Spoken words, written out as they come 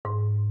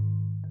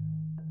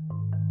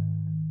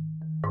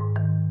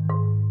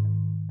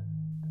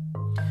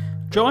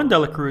Joanne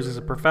Dela Cruz is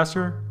a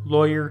professor,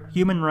 lawyer,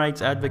 human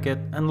rights advocate,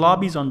 and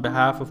lobbies on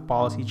behalf of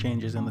policy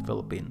changes in the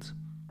Philippines.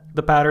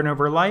 The pattern of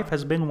her life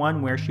has been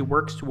one where she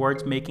works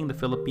towards making the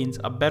Philippines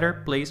a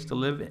better place to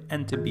live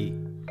and to be.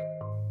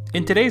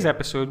 In today's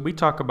episode, we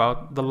talk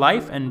about the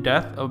life and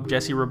death of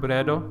Jessie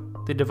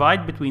Robredo, the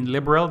divide between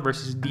liberal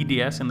versus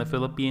DDS in the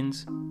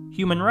Philippines,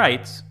 human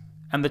rights,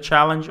 and the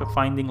challenge of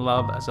finding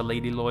love as a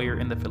lady lawyer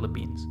in the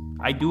Philippines.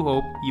 I do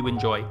hope you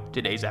enjoy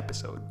today's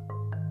episode.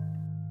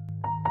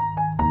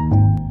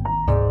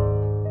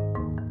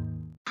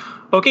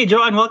 Okay,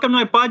 Joanne, welcome to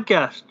my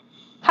podcast.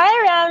 Hi,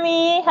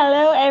 Rami.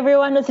 Hello,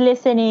 everyone who's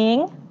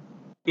listening.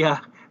 Yeah.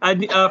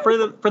 For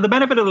the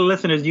benefit of the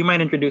listeners, do you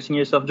mind introducing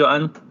yourself,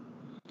 Joanne?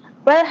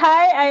 Well,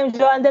 hi, I'm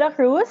Joanne Dela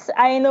Cruz.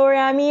 I know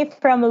Rami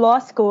from law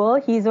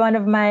school. He's one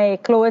of my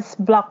close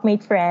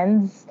blockmate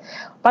friends.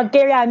 Pag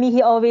kay Rami,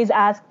 he always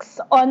asks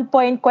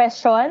on-point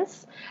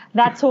questions.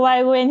 That's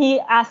why when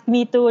he asked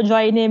me to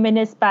join him in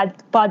his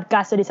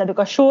podcast today, sabi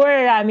ko, sure,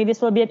 Rami,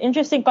 this will be an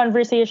interesting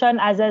conversation.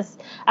 As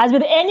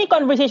with any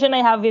conversation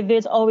I have with you,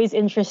 it's always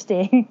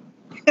interesting.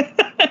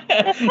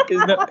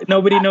 Because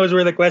nobody knows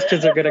where the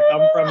questions are gonna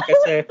come from.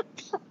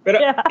 Pero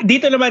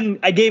dito naman,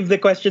 I gave the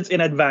questions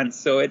in advance,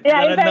 so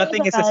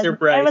nothing is a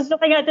surprise. I was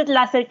looking at it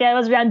last night, I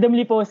was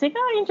randomly posting,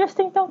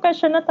 interesting tong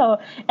question na to.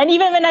 And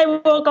even when I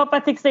woke up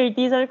at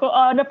 6:30, sabi ko,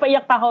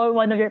 napaiyak pa ako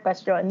one of your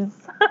questions.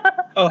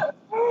 Oh,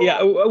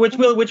 yeah, which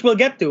we'll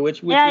get to,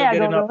 which we'll get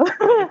enough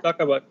to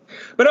talk about.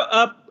 But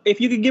if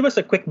you could give us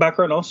a quick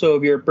background also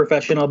of your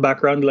professional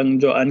background lang,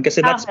 Joanne,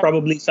 kasi that's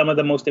probably some of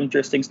the most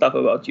interesting stuff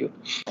about you.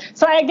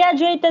 So I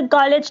graduated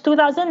college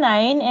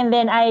 2009, and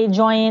then I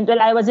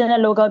was in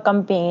a local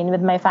campaign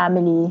with my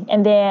family.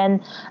 And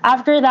then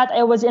after that,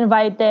 I was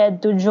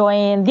invited to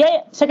join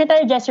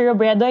Secretary Jessie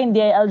Robredo in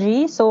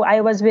DILG. So I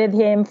was with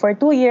him for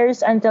 2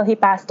 years until he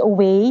passed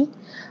away.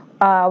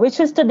 Which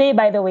was today,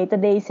 by the way.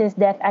 Today is his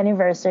death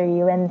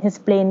anniversary when his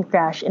plane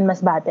crashed in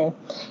Masbate.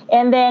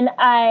 And then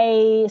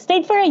I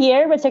stayed for a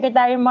year with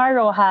Secretary Mar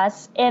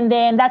Rojas, and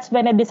then that's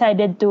when I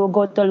decided to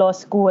go to law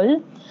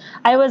school.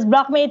 I was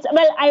blockmates.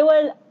 Well,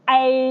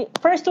 I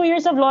first 2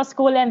 years of law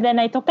school, and then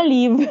I took a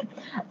leave.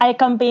 I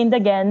campaigned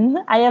again.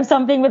 I have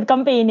something with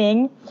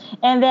campaigning.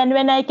 And then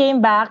when I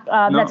came back,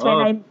 that's when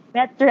I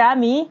met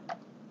Rami.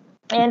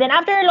 And then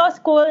after law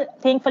school,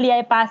 thankfully,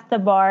 I passed the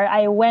bar.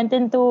 I went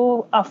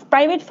into a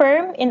private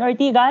firm in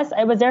Ortigas.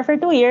 I was there for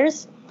 2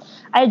 years.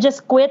 I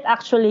just quit,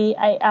 actually.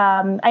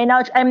 I'm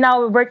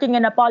now working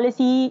in a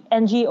policy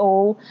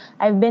NGO.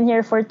 I've been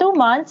here for 2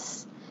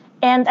 months.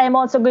 And I'm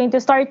also going to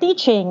start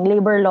teaching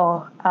labor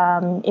law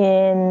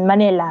in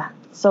Manila.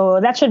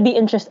 So that should be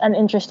an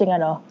interesting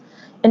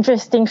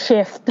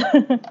shift.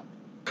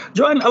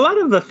 Joanne, a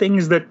lot of the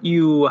things that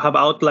you have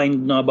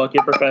outlined about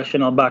your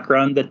professional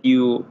background, that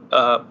you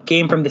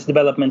came from this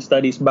development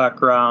studies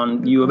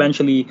background, you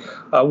eventually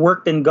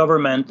worked in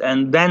government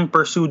and then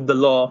pursued the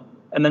law,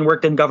 and then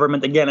worked in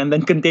government again and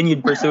then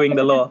continued pursuing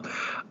the law.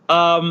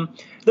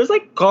 There's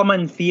like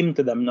common theme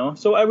to them, no?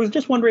 So I was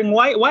just wondering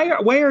why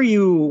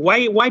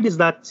does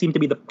that seem to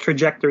be the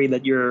trajectory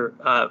that your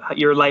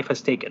life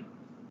has taken?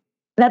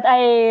 That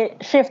I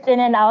shift in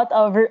and out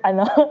of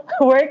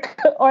work,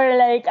 or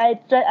like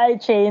I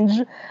change.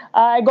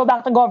 I go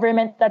back to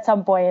government at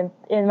some point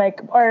in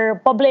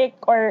or public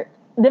or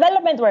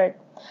development work.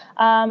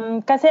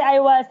 Kasi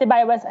I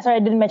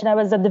didn't mention I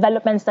was a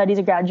development studies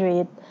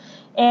graduate.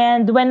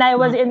 And when I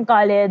was in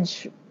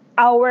college,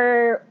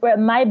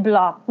 my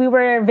block, we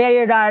were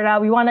very rara.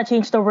 We want to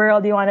change the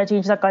world. We want to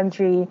change the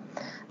country.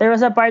 There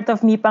was a part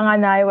of me pa nga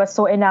na I was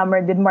so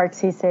enamored with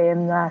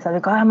Marxism na sabi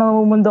ko,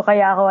 mamumundo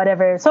kaya ako,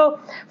 whatever. So,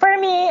 for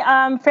me,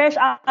 fresh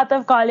out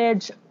of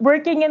college,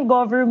 working in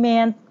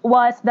government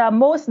was the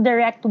most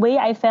direct way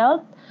I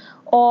felt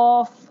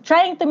of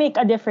trying to make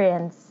a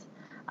difference.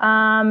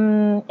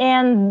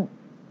 And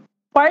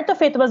part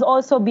of it was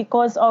also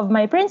because of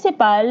my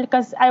principal,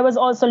 because I was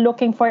also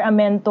looking for a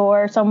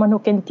mentor, someone who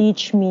can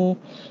teach me.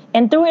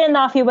 And true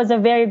enough, he was a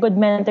very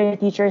good mentor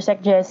teacher,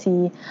 Sec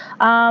Jessie.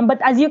 But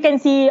as you can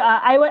see,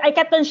 I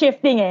kept on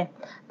shifting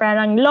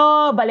Parang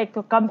law, balik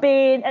to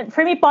campaign. And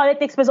for me,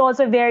 politics was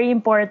also very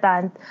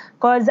important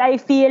because I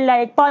feel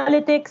like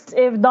politics,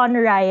 if done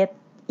right,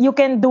 you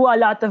can do a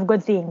lot of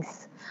good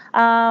things.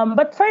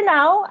 But for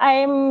now,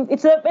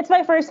 it's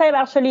my first time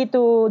actually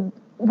to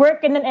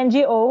work in an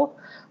NGO.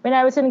 When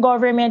I was in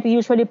government, we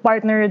usually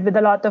partnered with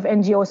a lot of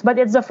NGOs, but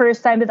it's the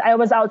first time that I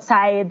was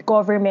outside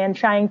government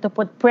trying to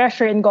put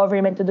pressure in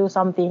government to do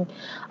something.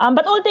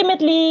 But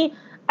ultimately,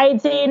 I'd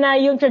say na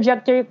yung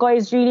trajectory ko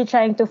is really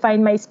trying to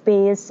find my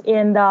space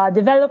in the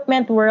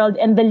development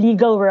world and the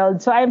legal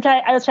world. So I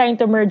was trying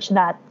to merge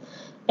that.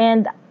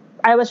 And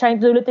I was trying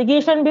to do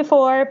litigation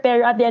before,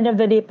 pero at the end of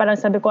the day, parang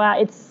sabi ko,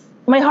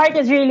 my heart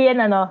is really in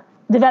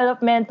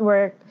development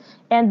work.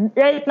 And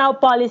right now,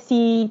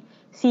 policy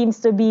seems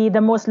to be the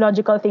most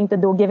logical thing to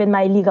do given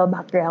my legal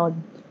background.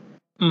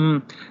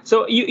 Mm-hmm.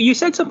 So you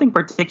said something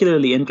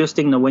particularly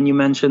interesting when you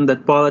mentioned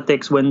that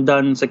politics, when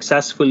done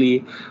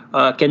successfully,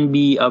 can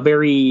be a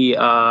very,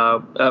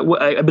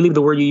 I believe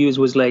the word you used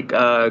was like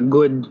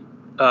good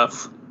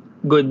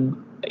good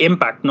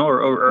impact, no,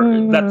 or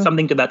that's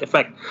something to that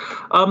effect.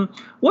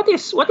 What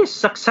is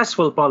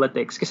successful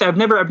politics? Because I've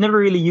never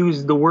really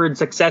used the word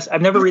success.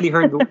 I've never really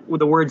heard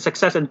the word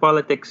success and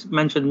politics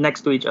mentioned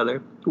next to each other.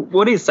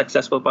 What is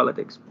successful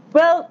politics?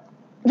 Well,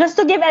 just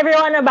to give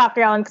everyone a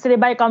background, kasi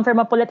diba I come from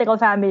a political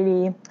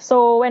family.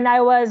 So when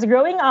I was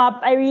growing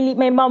up,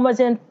 my mom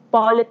was in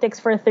politics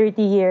for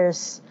 30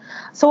 years.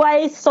 So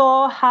I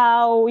saw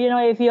how,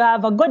 if you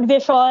have a good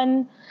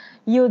vision,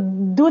 you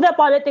do the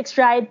politics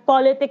right.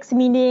 Politics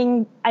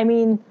meaning,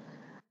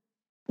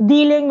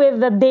 dealing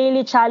with the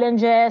daily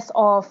challenges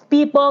of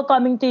people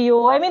coming to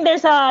you.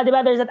 There's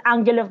that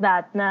angle of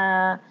that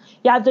na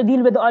you have to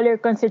deal with all your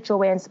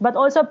constituents, but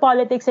also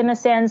politics in a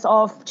sense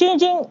of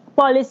changing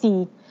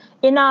policy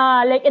in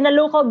a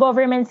local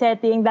government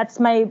setting. That's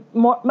my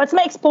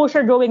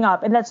exposure growing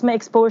up, and that's my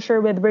exposure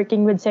with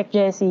working with Sec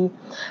Jessie.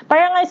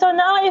 Parang I saw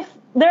now if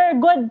there are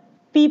good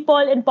people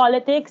in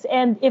politics,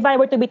 and if I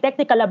were to be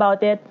technical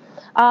about it,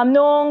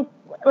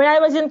 when I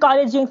was in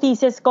college, yung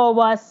thesis ko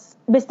was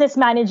business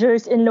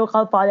managers in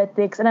local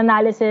politics, an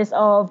analysis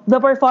of the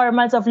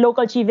performance of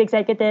local chief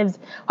executives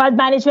who had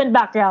management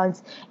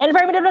backgrounds. And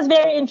for me, that was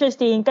very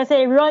interesting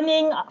kasi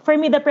for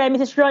me, the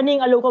premise is running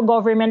a local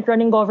government,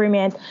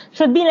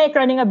 should be like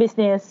running a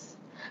business.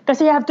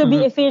 Kasi you have to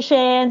be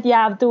efficient, you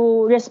have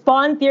to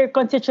respond to your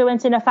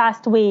constituents in a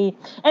fast way.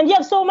 And you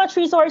have so much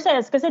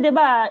resources kasi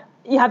diba,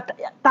 you have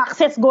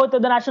taxes go to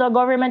the national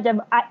government, you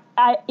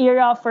have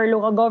era for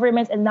local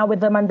governments, and now with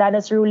the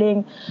Mandanas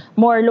ruling,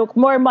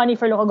 more money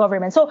for local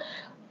government. So,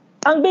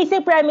 ang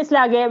basic premise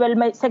lagi,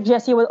 my Sec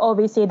Jessie will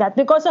always say that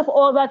because of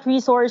all that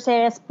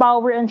resources,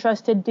 power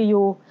entrusted to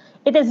you,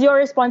 it is your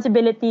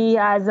responsibility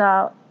as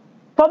a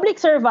public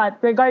servant,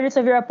 regardless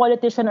if you're a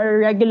politician or a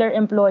regular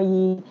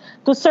employee,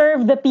 to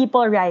serve the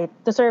people right,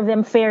 to serve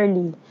them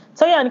fairly.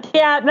 So yan,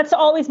 kaya that's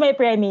always my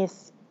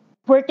premise.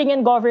 Working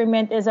in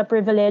government is a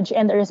privilege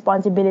and a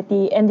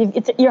responsibility, and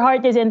if your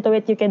heart is into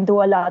it, you can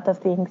do a lot of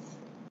things.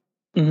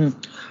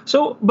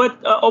 So, but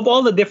of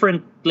all the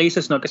different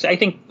places, no, because I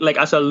think like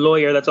as a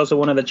lawyer, that's also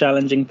one of the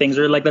challenging things,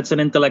 or like that's an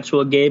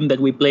intellectual game that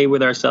we play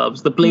with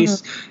ourselves. The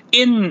place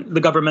in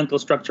the governmental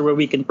structure where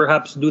we can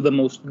perhaps do the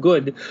most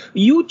good.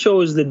 You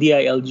chose the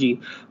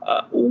DILG.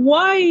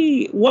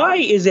 Why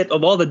is it,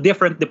 of all the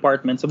different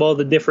departments, of all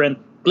the different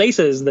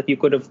places that you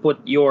could have put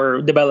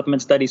your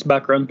development studies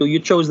background to, you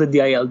chose the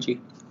DILG?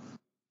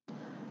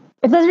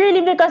 It was really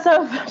because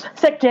of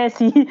Sec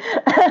Jessie.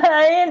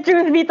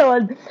 Truth be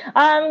told.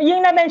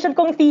 Yung na-mention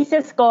kong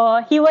thesis ko,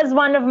 he was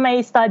one of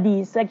my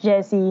studies, Sec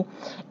Jessie.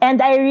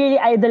 And I really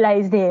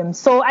idolized him.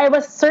 So I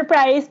was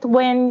surprised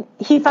when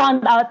he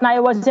found out na I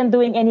wasn't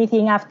doing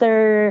anything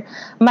after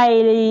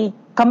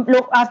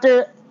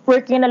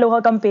working in a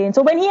local campaign.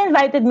 So when he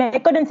invited me, I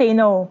couldn't say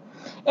no.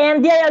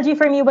 And DILG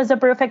for me was a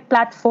perfect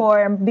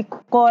platform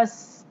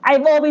because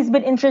I've always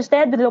been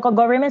interested with local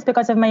governments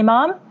because of my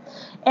mom.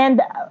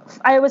 And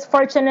I was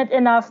fortunate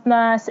enough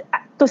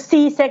to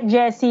see Sec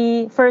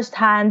Jessie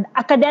firsthand,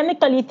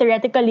 academically,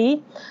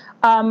 theoretically,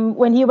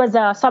 when he was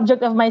a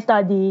subject of my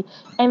study,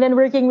 and then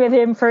working with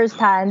him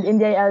firsthand in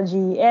the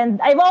ILG.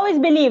 And I've always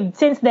believed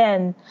since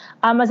then,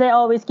 as I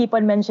always keep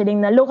on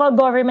mentioning, that local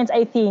governments,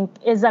 I think,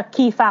 is a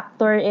key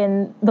factor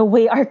in the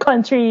way our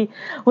country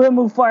will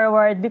move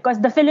forward,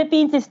 because the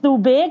Philippines is too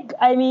big.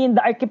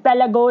 The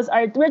archipelagos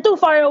we're too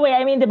far away.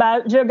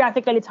 Diba,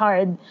 geographically, it's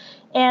hard.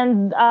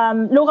 And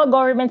local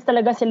governments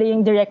talaga sila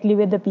yung directly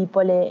with the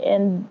people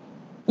And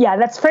yeah,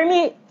 that's for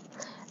me,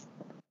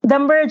 the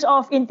merge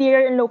of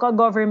interior and local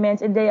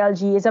governments in the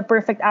LG is a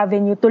perfect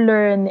avenue to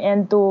learn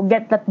and to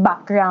get that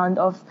background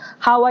of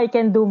how I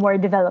can do more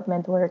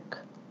development work.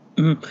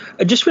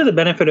 Just for the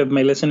benefit of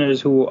my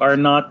listeners who are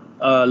not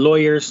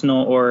lawyers,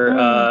 or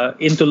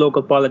into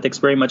local politics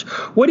very much,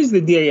 what is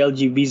the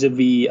DILG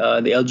vis-a-vis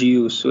the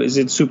LGU? So is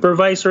it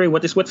supervisory?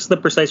 What's the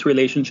precise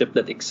relationship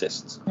that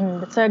exists?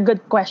 That's a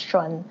good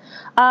question.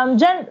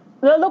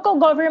 The local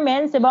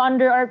governments,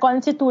 under our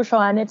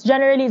constitution, it's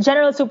generally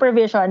general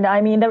supervision.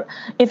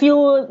 If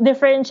you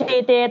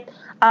differentiate it,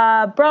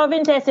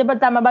 provinces,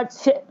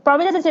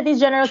 provinces and cities,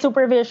 general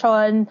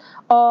supervision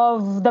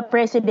of the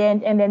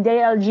president, and then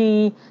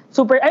DILG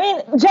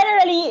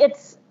generally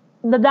it's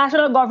the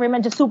national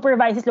government just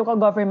supervises local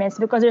governments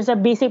because there's a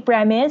basic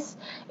premise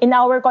in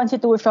our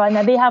constitution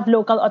that they have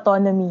local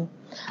autonomy.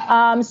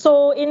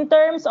 So in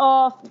terms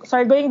of,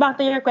 going back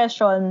to your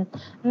question,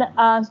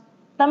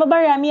 tama ba,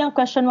 Rami, ang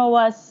question mo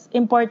was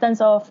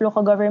importance of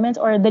local governments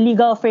or the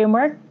legal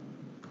framework?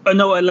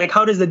 No, like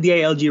how does the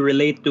DILG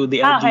relate to the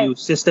LGU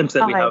systems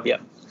that we have? Yeah.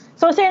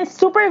 So since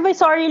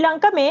supervisory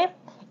lang kami,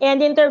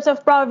 and in terms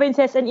of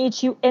provinces and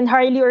and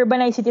highly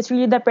urbanized cities,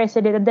 really the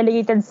president and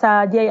delegated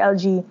sa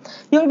DILG.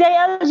 Yung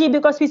DILG,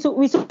 because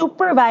we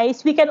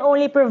supervise, we can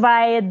only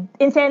provide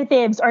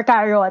incentives or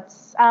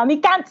carrots. We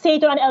can't say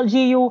to an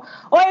LGU,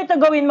 ito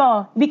gawin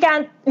mo. We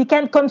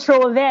can't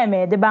control them,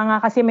 di ba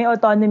nga, kasi may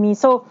autonomy.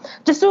 So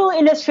just to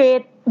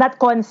illustrate, that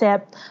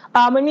concept.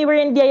 When we were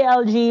in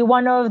DILG,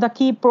 one of the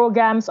key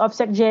programs of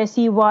Sec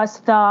Jesse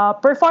was the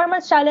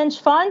Performance Challenge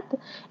Fund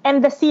and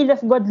the Seal of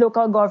Good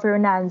Local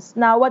Governance.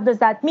 Now, what does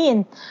that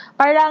mean?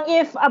 Parang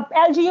if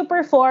LGU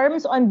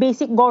performs on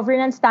basic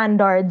governance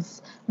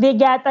standards, they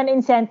get an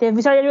incentive.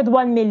 We started with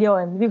 1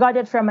 million. We got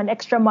it from an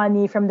extra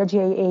money from the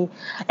GIA.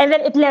 And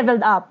then it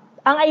leveled up.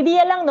 Ang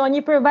idea lang nun,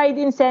 you provide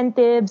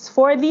incentives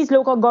for these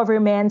local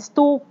governments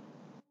to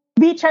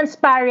be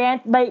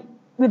transparent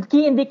with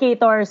key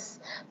indicators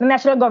ng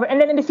national government.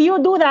 And then if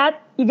you do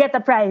that, you get a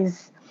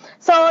prize.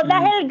 So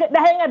dahil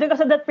nga because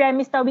of that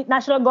premise na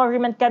national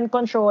government can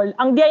control,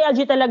 ang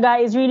DILG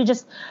talaga is really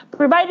just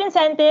provide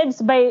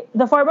incentives by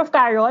the form of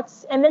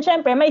carrots, and then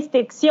syempre may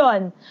sticks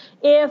yon.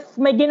 If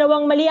may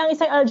ginawang mali ang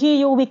isang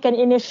LGU, we can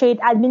initiate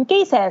admin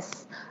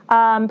cases.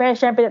 Pero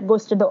syempre that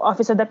goes to the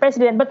office of the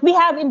president. But we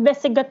have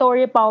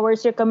investigatory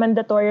powers,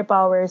 recommendatory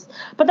powers.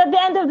 But at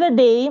the end of the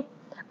day,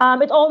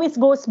 it always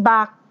goes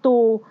back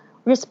to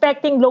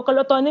respecting local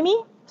autonomy.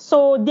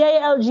 So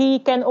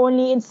DILG can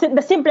only, in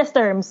the simplest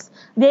terms,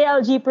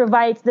 DILG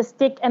provides the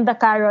stick and the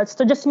carrots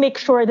to just make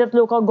sure that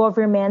local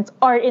governments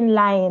are in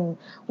line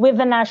with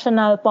the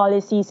national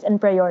policies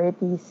and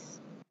priorities.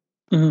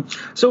 Mm-hmm.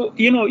 So,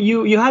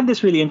 you had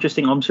this really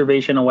interesting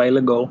observation a while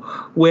ago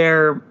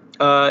where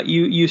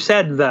you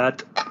said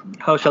that,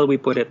 how shall we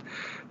put it,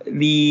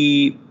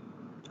 the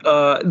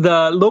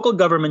local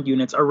government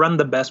units are run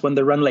the best when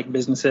they're run like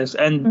businesses,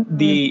 and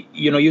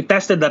you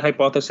tested that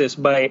hypothesis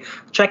by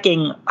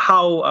checking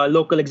how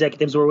local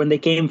executives were when they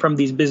came from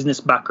these business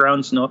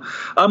backgrounds. No,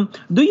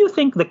 do you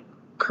think the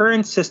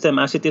current system,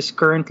 as it is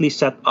currently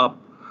set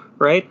up,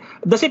 right,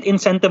 does it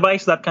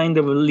incentivize that kind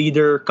of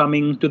leader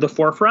coming to the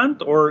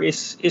forefront, or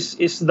is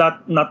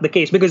that not the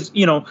case? Because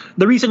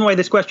the reason why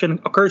this question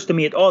occurs to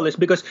me at all is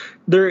because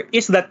there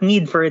is that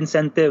need for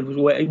incentive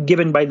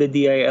given by the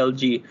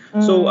DILG.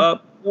 So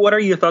what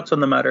are your thoughts on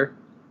the matter?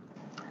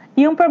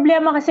 Yung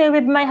problema kasi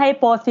with my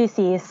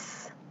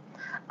hypothesis,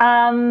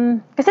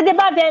 kasi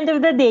diba at the end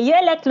of the day, you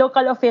elect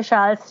local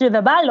officials through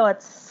the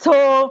ballots.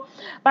 So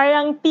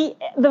parang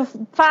the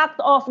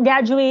fact of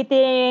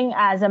graduating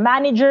as a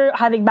manager,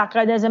 having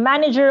background as a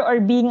manager, or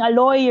being a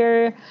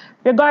lawyer,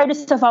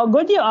 regardless of how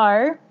good you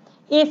are,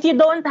 if you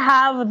don't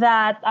have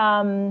that,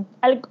 I'll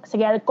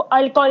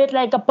call it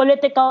like a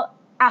political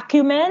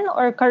acumen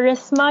or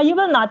charisma, you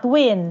will not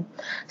win.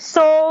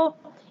 So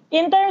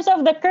in terms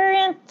of the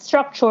current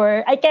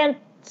structure, I can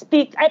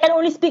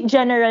only speak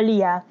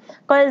generally,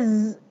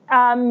 because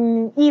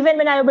even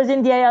when I was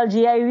in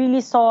DILG, I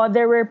really saw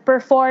there were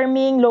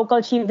performing local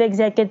chief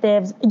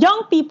executives,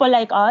 young people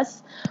like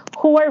us,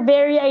 who were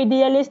very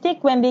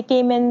idealistic when they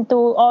came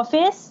into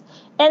office.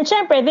 And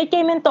syempre, they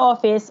came into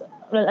office,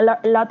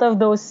 a lot of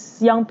those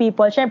young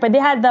people, syempre, they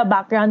had the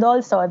background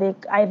also. They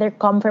either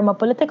come from a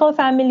political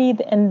family,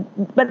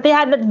 but they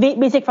had that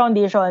basic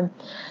foundation.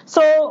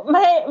 So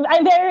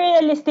I'm very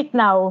realistic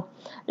now.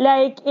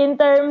 Like, in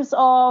terms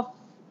of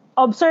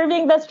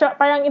observing in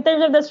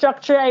terms of the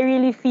structure, I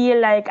really feel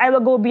like I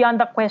will go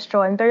beyond the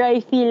question. But I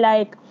feel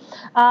like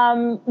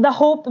the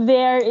hope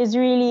there is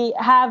really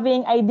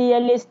having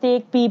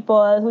idealistic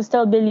people who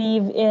still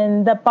believe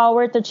in the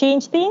power to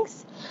change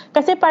things.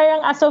 Kasi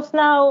parang as of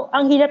now,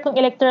 ang hirap ng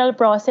electoral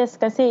process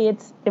kasi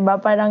it's,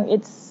 diba, parang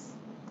it's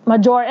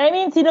major. I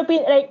mean,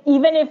 like,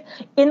 even if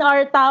in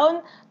our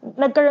town,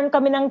 nagkaroon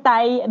kami ng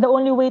tie, the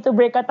only way to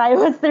break a tie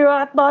was through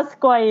a toss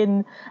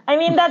coin. I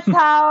mean, that's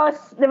how,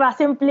 diba,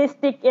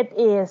 simplistic it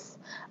is.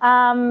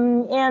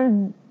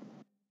 And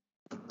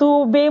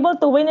to be able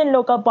to win in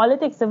local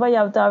politics, diba, you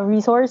have to have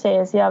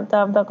resources, you have to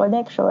have the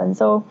connection.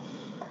 So,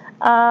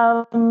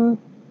 to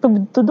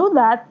do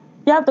that,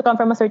 you have to come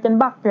from a certain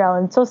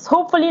background. So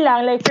hopefully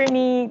lang, like for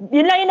me,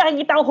 yun lang yung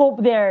nakikita ko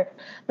hope there,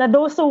 na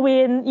those who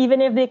win, even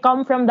if they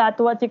come from that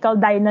what you call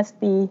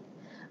dynasty,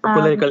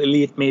 political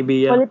elite,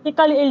 maybe. Yeah.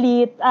 Political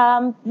elite.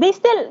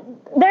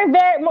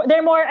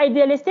 They're more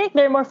idealistic.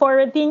 They're more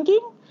forward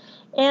thinking.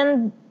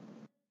 And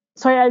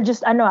sorry, I'll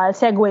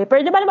segue.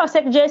 Pero di ba naman,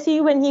 Sec Jesse,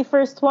 when he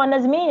first won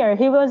as mayor,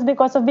 he was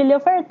because of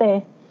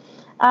Villaferte.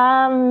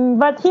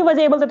 But he was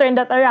able to turn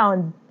that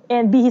around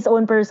and be his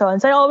own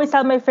person. So I always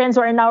tell my friends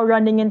who are now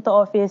running into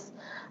office,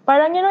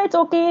 parang, it's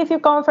okay if you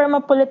come from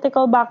a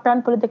political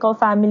background, political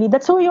family.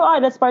 That's who you are.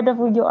 That's part of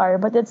who you are.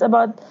 But it's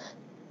about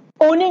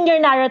owning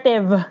your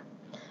narrative.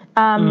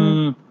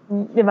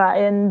 Diba?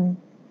 And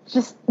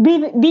just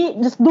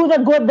just do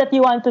the good that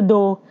you want to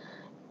do.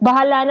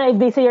 Bahala na if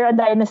they say you're a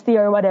dynasty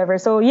or whatever.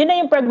 So yun na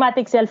yung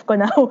pragmatic self ko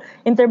now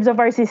in terms of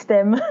our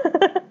system.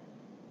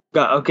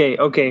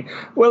 Okay.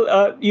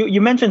 Well, you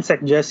mentioned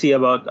Sec Jesse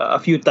about a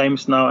few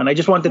times now, and I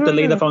just wanted to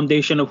lay the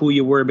foundation of who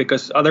you were,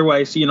 because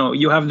otherwise,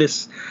 you have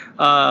this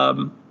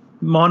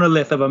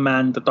monolith of a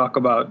man to talk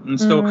about. And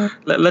so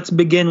let's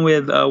begin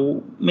with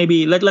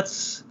maybe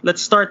let's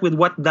start with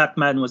what that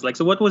man was like.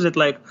 So what was it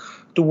like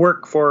to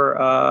work for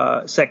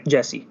Sec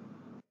Jesse?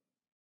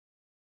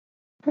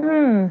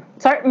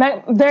 Sorry,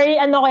 very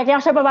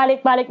kaya siya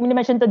pabalik-balik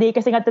mention today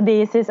kasi nga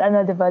today is his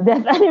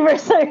death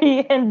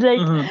anniversary, and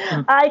like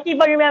I keep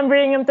on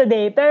remembering him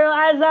today. Pero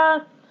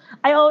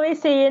I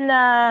always say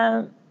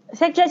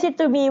Sec Jesse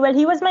to me, well,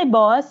 he was my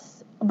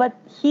boss, but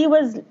he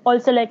was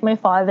also like my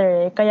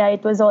father. Kaya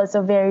it was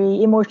also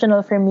very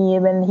emotional for me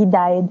when he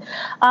died.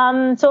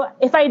 So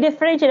if I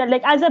differentiate it,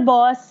 like as a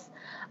boss,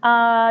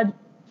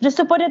 just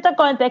to put it in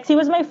context, he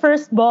was my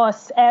first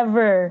boss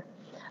ever.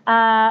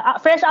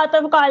 Fresh out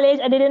of college,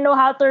 I didn't know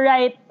how to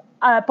write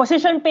a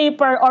position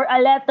paper or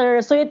a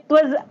letter. So it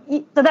was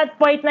to that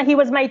point na he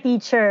was my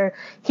teacher.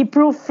 He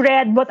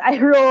proofread what I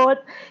wrote.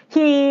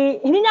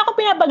 Hindi niya ako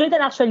pinapagalitan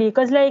actually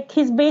because like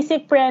his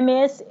basic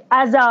premise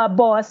as a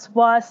boss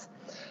was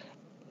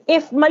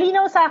if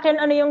malinaw sa akin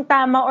ano yung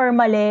tama or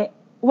mali,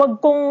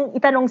 wag kong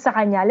itanong sa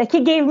kanya. Like,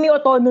 he gave me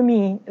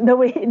autonomy,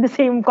 the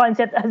same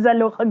concept as a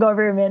local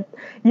government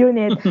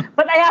unit.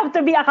 But I have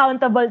to be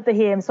accountable to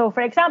him. So,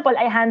 for example,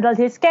 I handled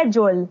his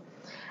schedule.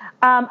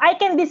 I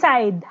can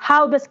decide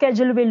how the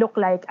schedule will look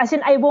like. As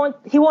in, he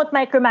won't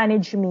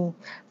micromanage me.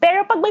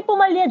 Pero pag may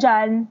pumalya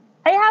dyan,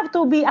 I have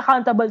to be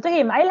accountable to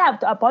him. I'll have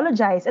to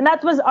apologize. And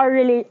that was our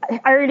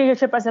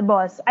relationship as a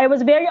boss. I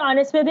was very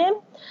honest with him.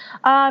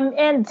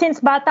 And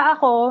since bata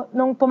ako,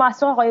 nung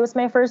pumasok ako, he was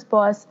my first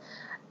boss,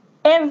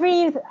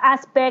 every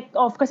aspect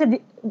of,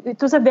 kasi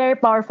it was a very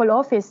powerful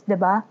office, di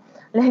ba?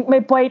 Like, may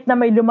point na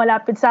may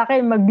lumalapit sa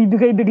akin,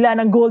 magbibigay bigla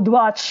ng gold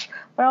watch.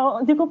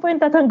 Parang, hindi ko po yung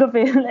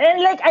tatanggapin.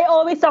 And like, I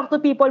always talk to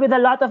people with a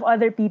lot of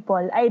other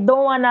people. I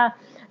don't wanna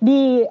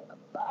be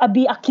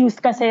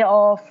accused kasi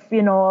of,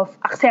 of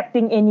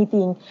accepting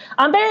anything.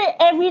 But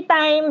every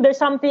time there's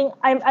something,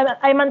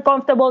 I'm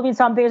uncomfortable with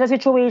something, there's a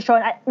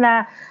situation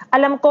na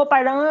alam ko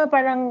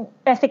parang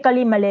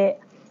ethically mali,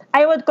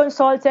 I would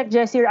consult Sec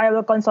Jesse or I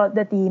will consult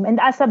the team. And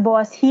as a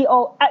boss,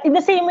 in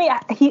the same way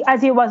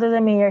as he was as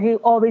a mayor, he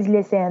always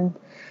listened.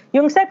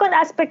 Yung second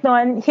aspect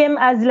nun, he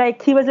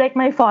was like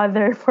my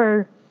father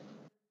for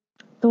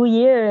 2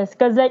 years.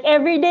 Because like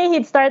every day,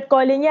 he'd start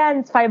calling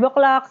yan, 5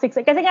 o'clock, 6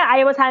 o'clock. Kasi nga,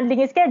 I was handling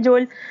his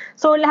schedule.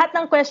 So lahat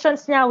ng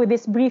questions niya with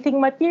his briefing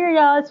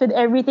materials, with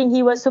everything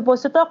he was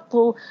supposed to talk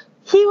to,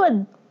 he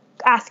would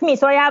ask me.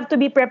 So I have to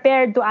be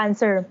prepared to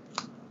answer.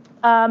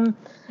 And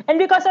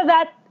because of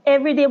that,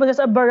 every day was just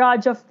a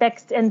barrage of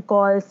texts and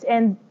calls.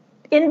 And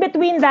in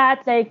between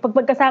that, like pag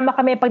magkasama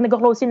kami, pag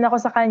nag-closing ako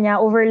sa kanya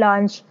over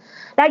lunch,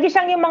 lagi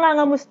siyang yung mga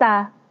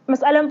ngamusta. Mas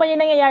alam pa niya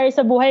nangyayari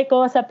sa buhay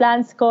ko, sa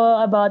plans ko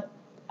about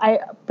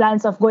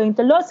plans of going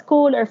to law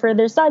school or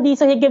further study.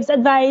 So he gives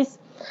advice.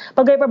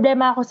 Pag may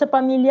problema ako sa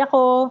pamilya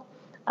ko,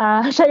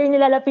 siya yung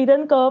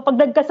nilalapitan ko. Pag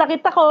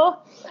nagkasakit ako,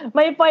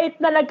 may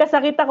point na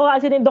nagkasakit ako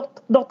as in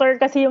doctor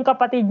kasi yung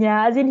kapatid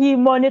niya. As in he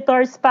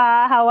monitors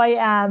pa how I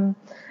am.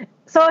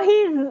 So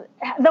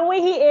the way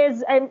he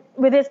is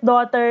with his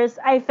daughters,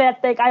 I felt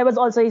like I was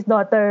also his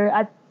daughter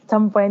at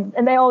some point.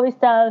 And I always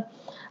tell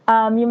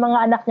yung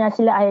mga anak niya,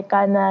 sila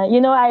Aika, na,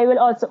 I will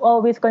also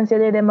always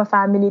consider them a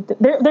family.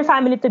 They're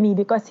family to me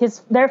because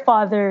their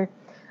father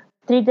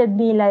treated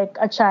me like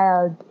a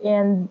child.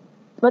 And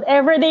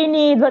whatever they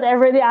need,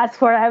 whatever they ask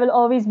for, I will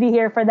always be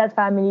here for that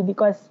family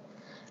because,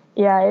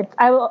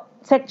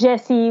 Sec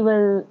Jesse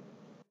will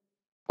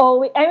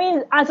always,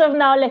 as of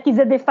now, like he's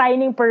a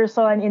defining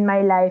person in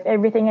my life.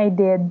 Everything I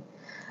did,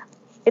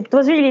 it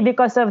was really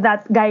because of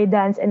that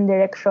guidance and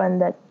direction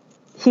that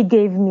he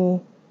gave me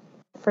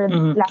for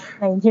the last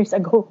 9 years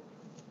ago.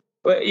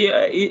 Well,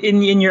 yeah,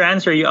 in your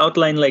answer, you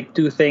outlined like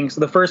two things.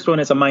 The first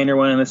one is a minor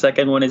one, and the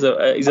second one is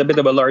a bit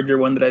of a larger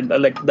one that I'd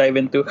like to dive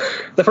into.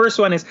 The first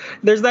one is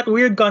there's that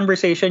weird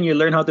conversation you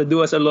learn how to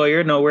do as a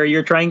lawyer, no, where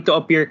you're trying to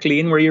appear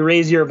clean, where you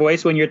raise your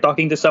voice when you're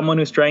talking to someone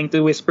who's trying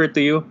to whisper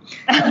to you.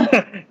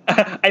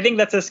 I think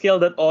that's a skill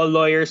that all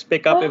lawyers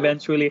pick up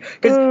eventually,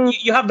 because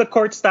you have the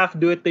court staff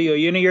do it to you.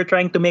 You're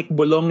trying to make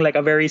bulong like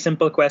a very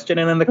simple question,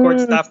 and then the court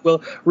staff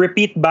will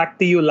repeat back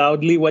to you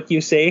loudly what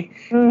you say,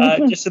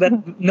 just so that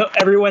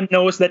everyone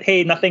knows that,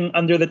 hey, nothing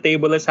under the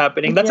table is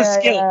happening. That's a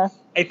skill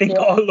I think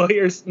all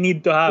lawyers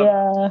need to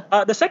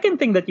have. The second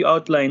thing that you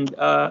outlined,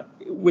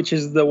 which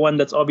is the one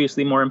that's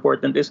obviously more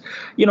important, is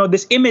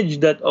this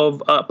image that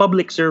of a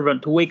public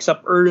servant who wakes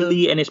up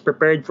early and is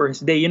prepared for his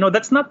day.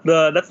 That's not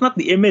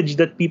the image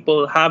that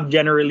people have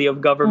generally of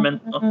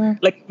government.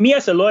 Like me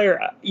as a lawyer,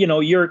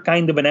 you're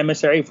kind of an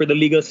emissary for the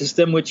legal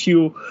system, which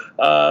you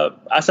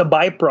as a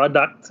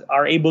byproduct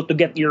are able to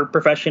get your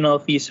professional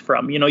fees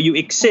from. You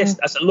exist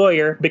as a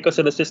lawyer because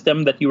of the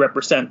system that you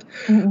represent.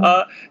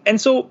 And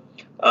so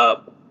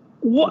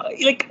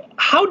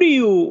how do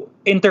you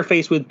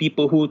interface with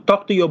people who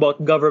talk to you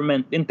about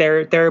government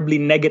terribly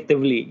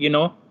negatively,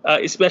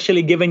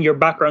 especially given your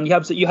background?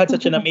 You had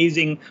such an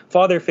amazing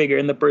father figure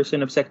in the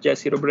person of Sec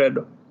Jesse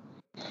Robredo.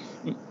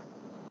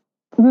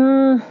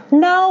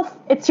 Now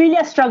it's really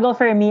a struggle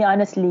for me,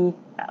 honestly.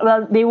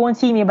 Well, they won't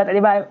see me, but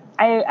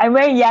I'm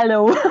wearing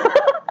yellow.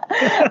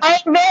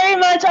 I'm very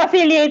much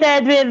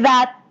affiliated with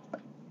that.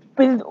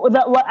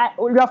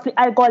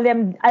 I'll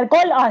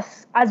call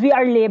us, as we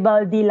are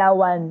labeled,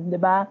 Dilawan,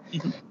 diba?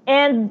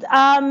 And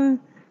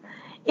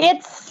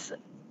it's,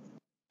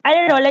 I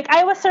don't know, like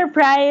I was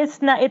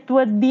surprised na it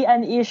would be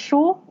an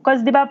issue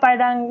because diba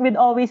parang we'd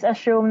always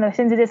assume that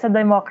since it is a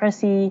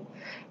democracy,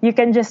 you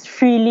can just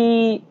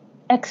freely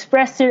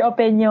express your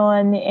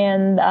opinion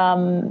and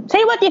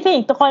say what you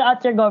think, to call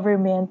out your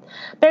government.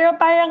 Pero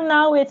parang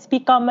now it's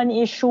become an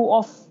issue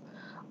of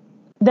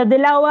the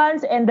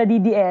Dilawans and the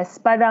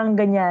DDS, parang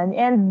ganyan.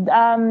 And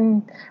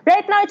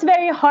right now it's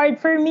very hard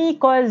for me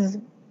because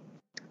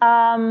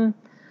I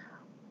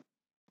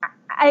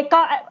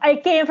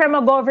came from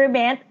a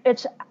government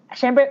which,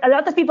 syempre, a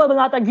lot of people will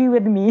not agree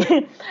with me.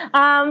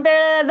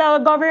 Pero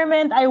the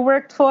government I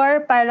worked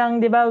for,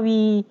 parang, di ba,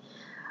 we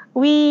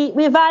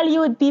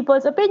valued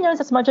people's opinions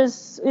as much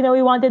as, you know,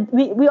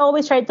 we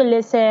always tried to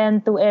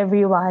listen to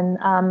everyone.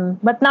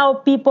 But now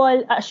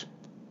people,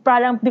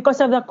 parang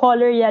because of the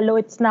color yellow,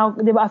 it's now,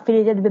 di ba,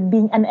 affiliated with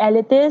being an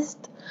elitist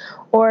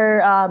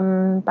or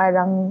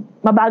parang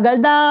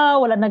mabagal daw,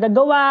 wala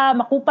nagagawa,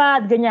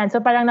 makupad, ganyan. So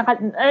parang I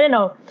don't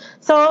know.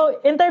 So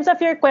in terms of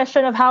your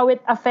question of how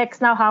it affects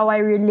now how I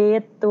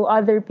relate to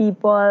other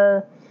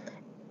people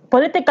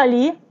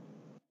politically,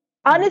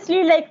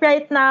 honestly, like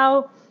right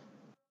now,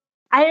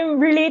 I'm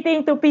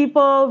relating to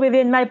people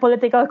within my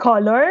political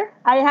color.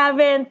 I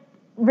haven't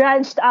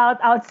branched out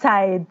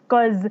outside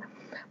because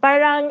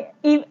parang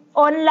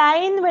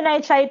online, when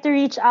I try to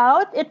reach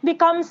out, it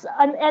becomes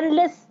an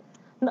endless,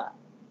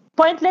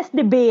 pointless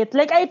debate.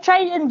 Like, I try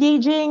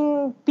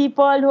engaging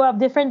people who have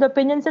different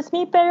opinions as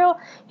me, pero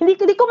hindi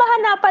ko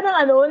mahanapan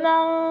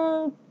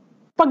ng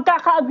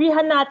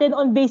pagkaka-agreehan natin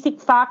on basic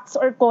facts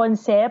or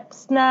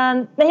concepts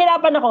na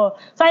nahirapan ako.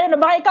 So, I don't know,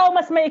 baka ikaw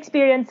mas may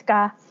experience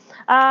ka.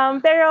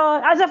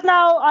 Pero as of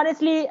now,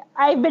 honestly,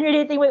 I've been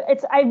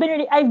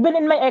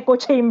in my echo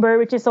chamber,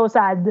 which is so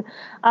sad.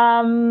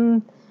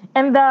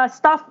 And the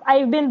stuff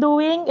I've been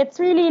doing, it's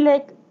really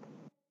like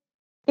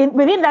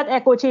within that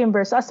echo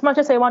chamber. So as much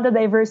as I want to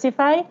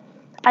diversify,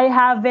 I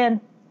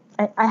haven't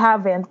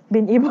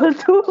been able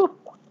to.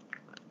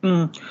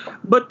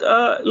 But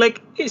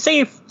like,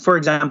 say for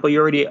example, you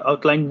already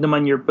outlined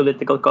naman your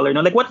political color.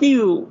 Now, like, what do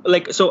you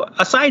like? So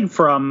aside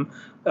from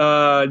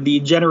the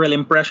general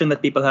impression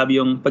that people have,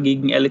 yung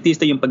pagiging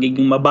elitista, yung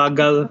pagiging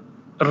mabagal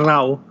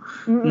raw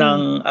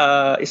ng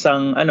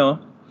isang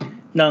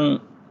ng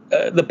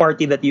the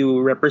party that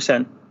you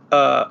represent,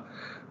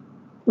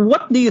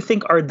 what do you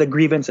think are the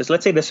grievances?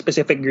 Let's say the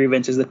specific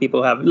grievances that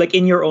people have, like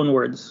in your own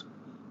words.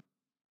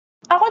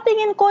 Ako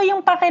tingin ko yung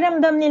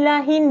pakiramdam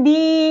nila,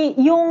 hindi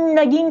yung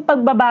naging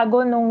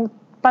pagbabago nung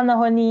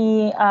panahon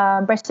ni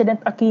President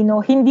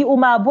Aquino, hindi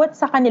umabot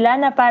sa kanila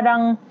na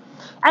parang,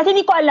 at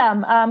hindi ko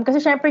alam, kasi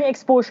syempre yung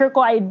exposure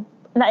ko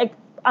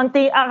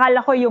akala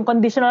ko yung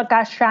conditional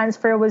cash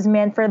transfer was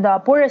meant for the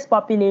poorest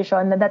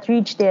population that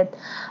reached it.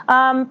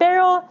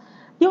 Pero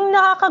yung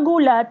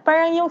nakakagulat,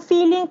 parang yung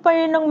feeling pa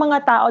rin ng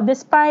mga tao,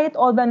 despite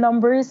all the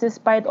numbers,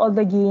 despite all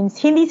the gains,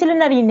 hindi sila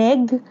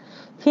narinig,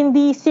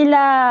 hindi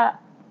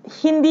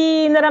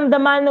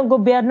naramdaman ng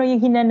gobyerno yung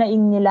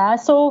hinanaing nila.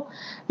 So,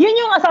 yun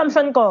yung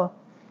assumption ko.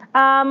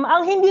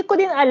 Ang hindi ko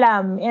din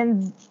alam,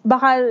 and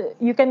baka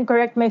you can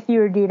correct my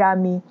theory,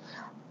 Rami.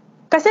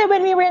 Kasi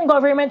when we were in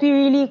government, we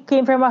really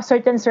came from a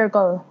certain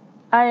circle.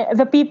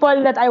 The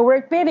people that I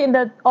worked with in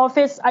the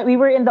office, we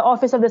were in the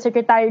office of the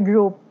secretary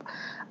group.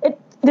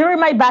 They were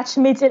my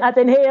batchmates in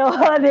Ateneo.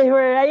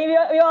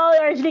 We all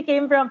actually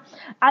came from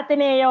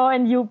Ateneo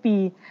and UP.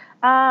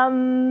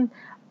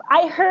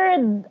 I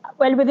heard,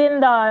 well, within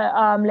the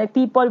like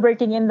people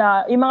working in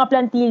yung mga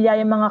plantilla,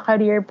 yung mga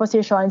career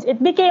positions, it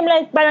became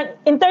like parang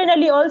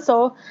internally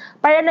also,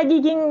 parang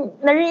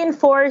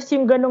na-reinforce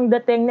yung ganung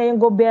dating na yung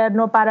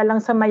gobyerno para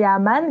lang sa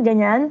mayaman,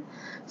 ganyan.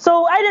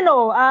 So, I don't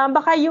know,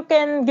 baka you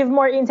can give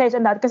more insights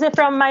on that. Kasi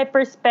from my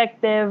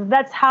perspective,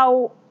 that's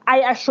how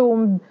I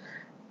assumed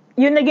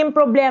yung naging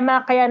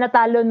problema kaya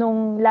natalo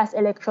nung last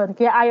election,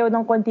 kaya ayaw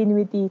ng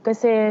continuity.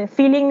 Kasi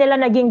feeling nila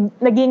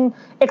naging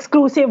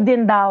exclusive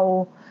din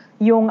daw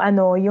yung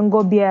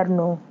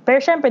gobyerno. Pero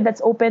syempre,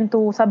 that's open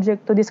to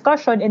subject to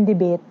discussion and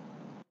debate.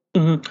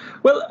 Mm-hmm.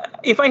 Well,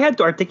 if I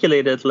had to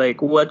articulate it, like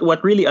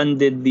what really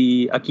undid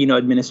the Aquino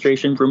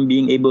administration from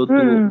being able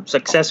to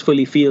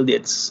successfully field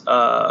its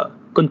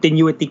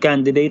continuity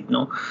candidate,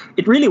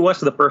 it really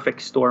was the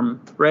perfect storm,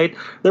 right?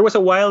 There was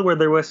a while where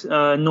there was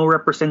no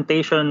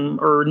representation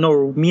or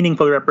no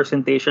meaningful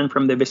representation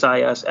from the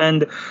Visayas,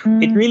 and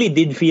it really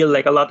did feel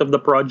like a lot of the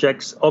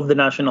projects of the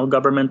national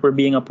government were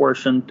being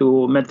apportioned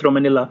to Metro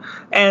Manila.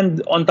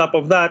 And on top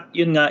of that,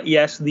 yung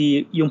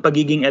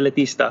pagiging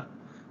elitista.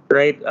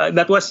 Right,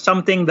 that was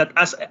something that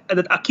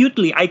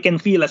acutely I can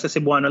feel as a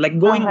Cebuano, like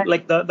going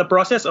like the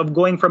process of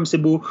going from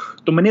Cebu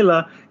to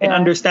Manila and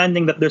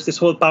understanding that there's this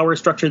whole power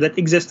structure that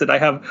existed. I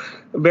have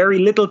very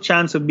little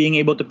chance of being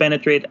able to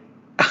penetrate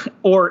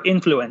or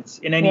influence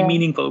in any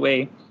meaningful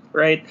way.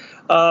 Right,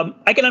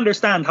 I can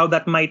understand how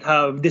that might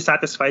have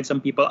dissatisfied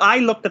some people. I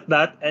looked at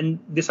that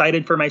and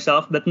decided for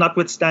myself that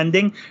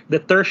notwithstanding the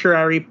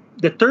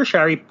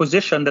tertiary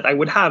position that I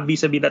would have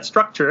vis-a-vis that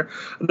structure,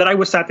 that I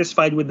was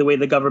satisfied with the way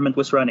the government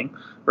was running.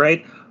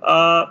 Right,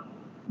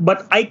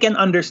 but I can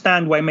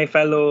understand why my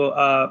fellow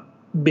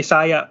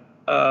Bisaya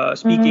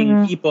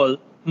speaking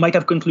people might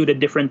have concluded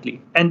differently.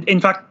 And in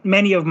fact,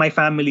 many of my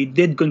family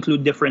did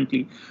conclude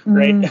differently,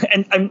 right?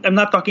 And I'm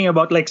not talking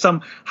about like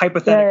some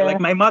hypothetical, like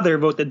my mother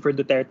voted for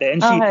Duterte,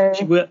 and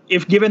she will,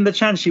 if given the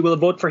chance, she will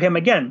vote for him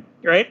again,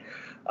 right?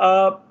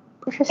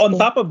 On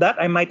top of that,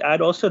 I might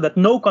add also that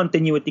no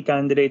continuity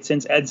candidate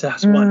since EDSA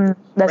has won,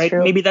 right?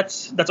 True. Maybe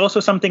that's also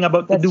something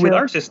to do with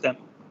our system,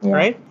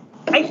 right?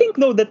 I think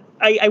though that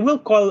I will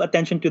call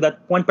attention to that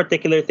one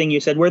particular thing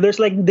you said, where there's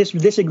like this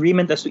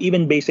disagreement as to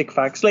even basic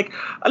facts. Like,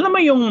 alam mo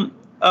yung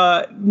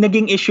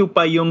naging issue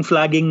pa yung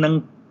flagging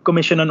ng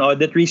Commission on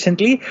Audit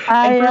recently.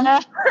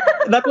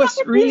 That was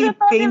really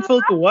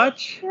painful to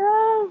watch.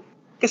 Yeah.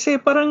 Kasi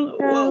parang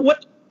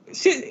what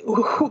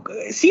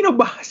sino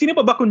pa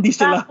ba kundi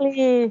sila?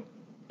 Exactly.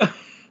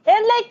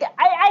 And like,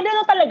 I don't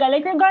know talaga,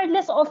 like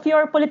regardless of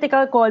your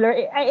political color,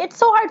 it's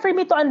so hard for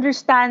me to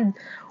understand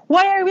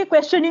why are we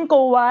questioning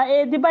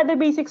COA? Di ba the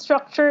basic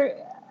structure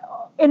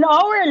in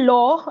our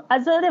law,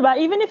 di ba,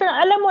 even if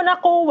alam mo na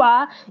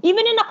COA,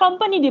 even in a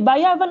company, di ba,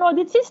 you have an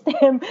audit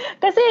system.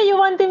 Kasi you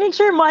want to make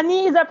sure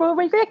money is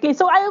appropriated correctly.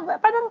 So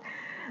parang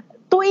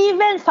to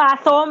even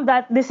fathom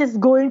that this is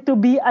going to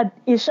be an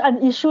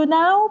issue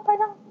now,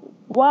 parang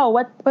wow,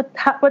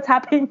 what's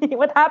happening?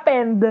 What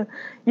happened?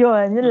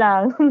 Yun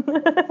lang.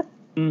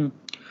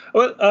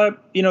 Well,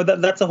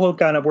 that's a whole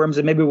can of worms,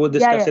 and maybe we'll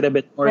discuss it a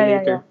bit more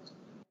later.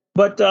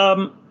 But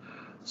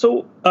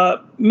so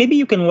maybe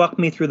you can walk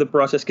me through the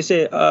process,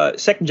 kasi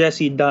Sec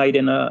Jessie died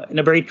in a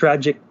very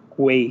tragic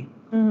way.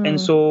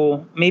 And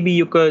so maybe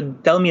you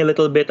could tell me a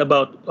little bit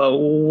about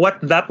what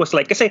that was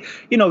like. Kasi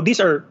these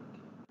are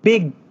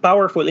big,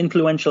 powerful,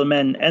 influential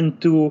men,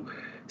 and to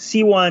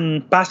see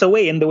one pass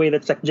away in the way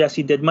that Sec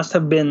Jessie did must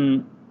have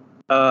been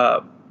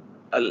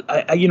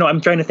I'm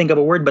trying to think of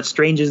a word, but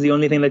strange is the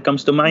only thing that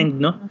comes to mind,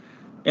 no?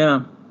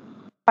 Yeah.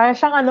 Parang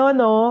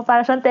siyang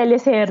parang siyang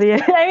teleserye.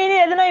 I mean,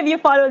 I don't know if you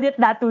followed it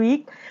that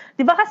week.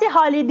 Di ba kasi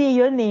holiday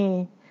yun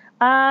eh.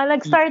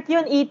 Nag-start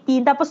yun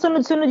 18, tapos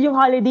sunod-sunod yung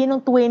holiday nung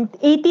 18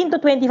 to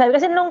 25.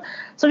 Kasi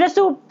so just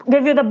to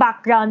give you the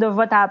background of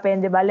what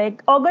happened, di ba?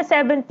 Like, August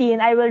 17,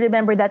 I will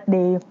remember that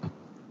day.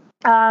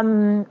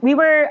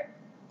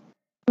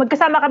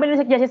 Magkasama kami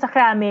ng Sec Jessie sa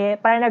Krame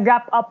para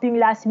nag-wrap up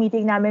yung last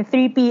meeting namin,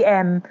 3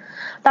 p.m.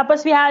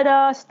 Tapos we had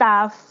a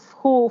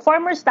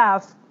former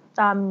staff,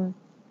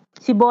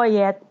 si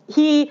Boyet.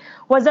 He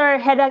was our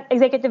head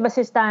executive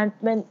assistant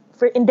in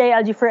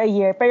DILG for a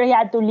year, pero he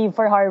had to leave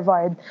for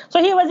Harvard. So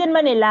he was in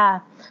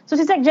Manila. So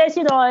si Sec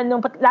Jessie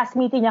nung last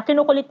meeting niya,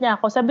 kinukulit niya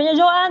ako. Sabi niya,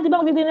 Joanne, di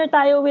ba mag-dinner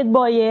tayo with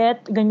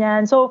Boyet?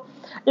 Ganyan. So,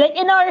 like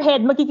in our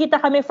head,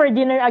 magkikita kami for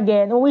dinner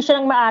again. Uwi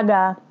siya ng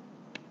maaga.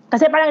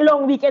 Kasi parang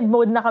long weekend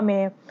mode na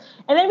kami.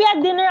 And then we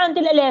had dinner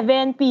until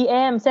 11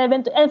 p.m.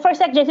 And for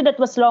Sec Jessie,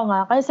 that was long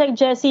Kasi Sec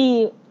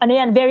Jessie,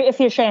 very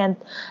efficient.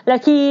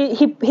 Like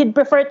he'd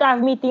prefer to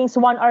have meetings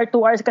 1 or 2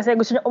 hours kasi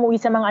gusto niya umuwi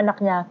sa mga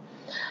anak niya.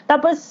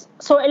 Tapos,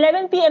 so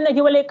 11 p.m.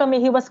 naghiwalay kami.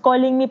 He was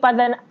calling me pa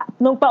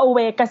nung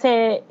pauwi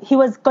kasi he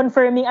was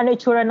confirming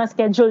itsura ng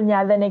schedule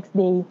niya the next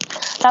day.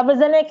 Tapos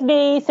the next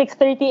day,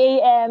 6:30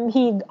 a.m.,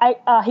 he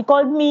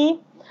called me.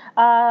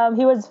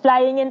 He was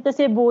flying into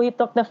Cebu. He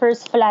took the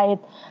first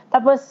flight.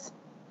 Tapos,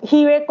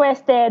 he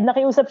requested,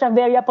 nakiusap siya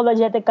very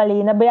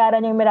apologetically, na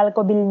bayaran yung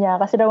Meralco bill niya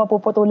kasi daw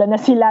mapuputulan na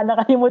sila,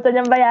 nakalimutan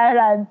niyang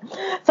bayaran.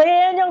 So,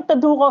 yan yung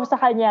to-do ko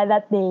sa kanya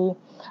that day.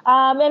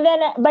 And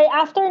then, by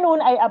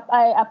afternoon, I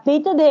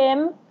updated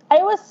him.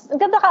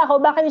 Nagtataka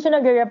ako, bakit hindi siya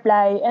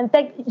nag-reply? And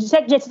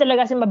Sec Jessie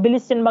talaga kasi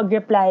mabilis din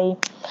mag-reply.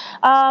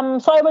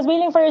 So I was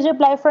waiting for his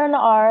reply for an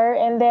hour,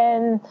 and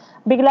then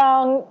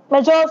biglang,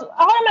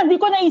 ako naman, di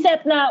ko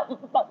naisip na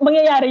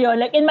mangyayari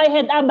yun. Like, in my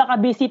head, baka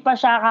busy pa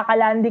siya,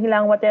 kakalanding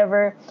lang,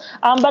 whatever.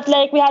 But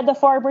like, we had the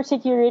former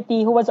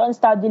security who was on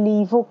study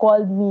leave who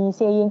called me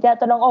saying,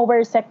 tinatanong,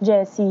 where's Sec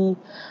Jessie?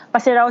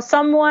 Kasi raw,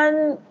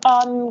 someone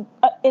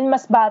in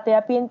Masbate,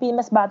 a PNP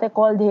Masbate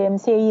called him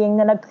saying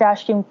na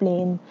nag-crash yung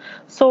plane.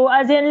 So,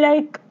 as in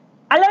like,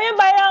 alam mo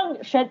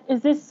parang, shit,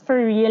 is this for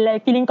real?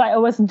 Like, feeling ko I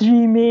was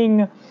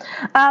dreaming.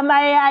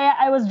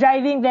 I was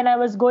driving, then I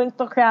was going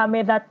to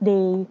Krame that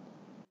day.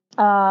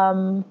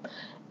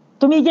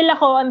 Tumigil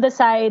ako on the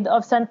side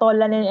of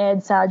Santolan and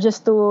EDSA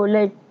just to,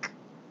 like,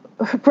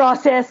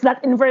 process that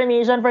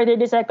information for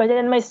 30 seconds. And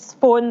then my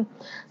phone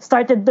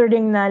started to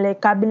ring na, like,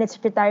 cabinet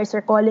secretaries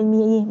are calling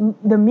me,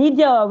 the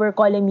media were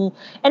calling me.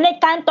 And I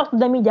can't talk to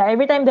the media.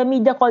 Every time the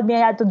media called me,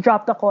 I had to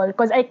drop the call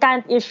because I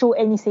can't issue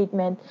any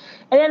statement.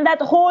 And then that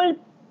whole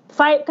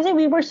kasi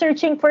we were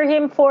searching for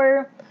him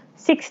for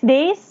 6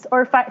 days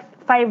or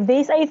 5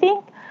 days, I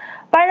think.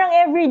 Parang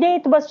every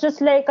day, it was just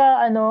like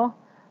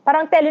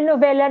parang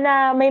telenovela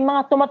na may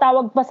mga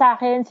tumatawag pa sa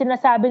akin,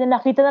 sinasabi na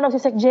nakita na si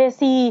Sec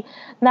Jessie,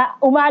 na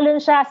umalon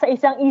siya sa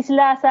isang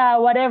isla sa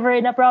whatever,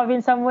 na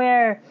province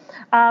somewhere.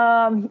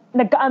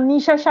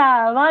 Nagka-amnesia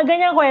siya, mga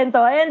ganyang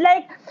kwento. And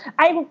like,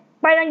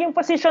 parang yung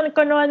position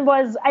ko noon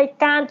was I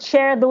can't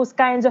share those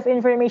kinds of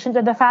information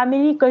to the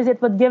family because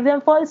it would give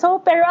them false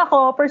hope. Pero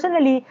ako,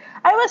 personally,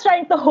 I was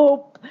trying to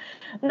hope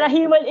na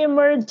he will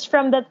emerge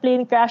from that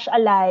plane crash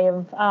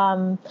alive.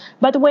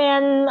 But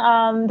when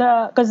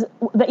because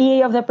the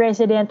EA of the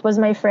president was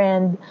my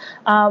friend,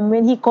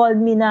 when he called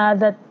me na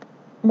that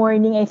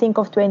morning, I think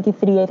of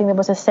 23, I think that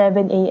was a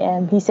 7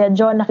 a.m. He said,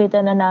 John,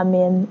 nakita na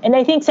namin. And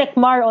I think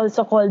Sekmar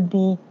also called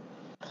me.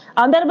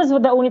 That was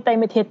the only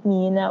time it hit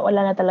me na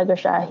wala na talaga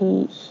siya.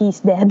 He's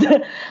dead.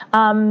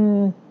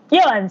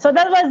 Yun. So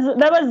that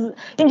was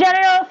in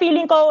general,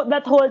 feeling ko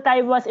that whole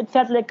time was it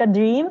felt like a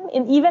dream.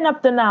 And even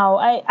up to now,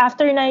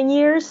 after 9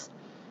 years,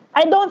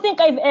 I don't think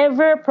I've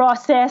ever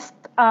processed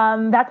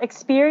that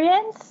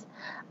experience.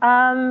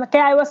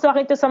 Kaya I was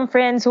talking to some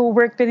friends who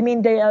worked with me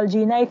in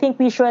DILG, and I think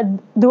we should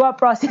do a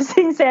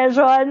processing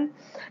session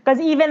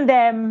because even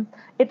them,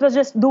 it was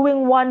just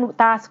doing one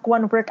task,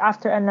 one work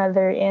after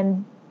another,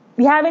 and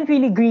we haven't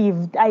really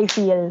grieved, I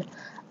feel,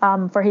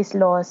 for his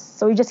loss.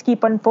 So we just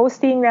keep on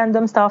posting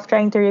random stuff,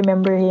 trying to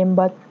remember him.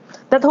 But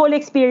that whole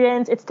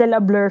experience, it's still a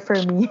blur for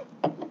me.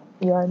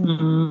 Yun.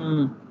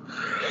 Mm-hmm.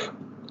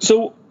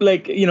 So,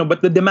 like,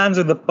 but the demands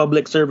of the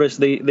public service,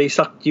 they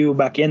sucked you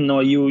back in, no?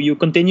 You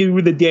continued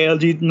with the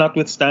DILG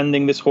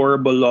notwithstanding this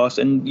horrible loss,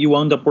 and you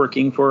wound up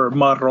working for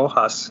Mar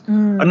Rojas.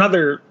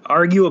 Another,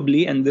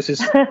 arguably, and this is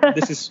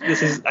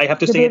I have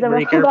to say it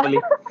very carefully,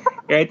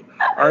 right?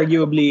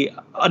 Arguably,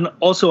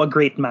 also a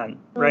great man,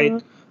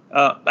 right?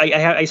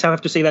 I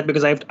have to say that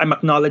because I'm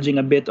acknowledging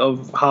a bit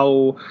of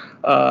how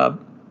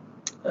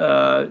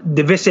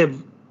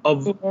divisive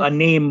of a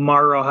name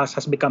Mar Rojas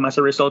has become as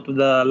a result of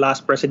the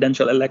last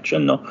presidential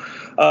election. No,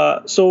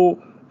 so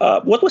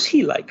what was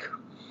he like?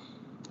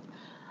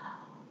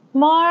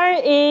 Mar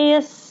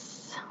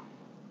is,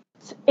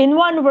 in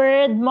one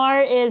word,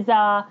 Mar is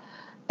a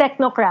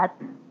technocrat.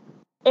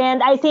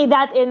 And I say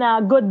that in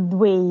a good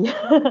way.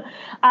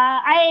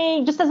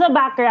 I just as a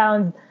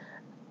background,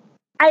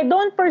 I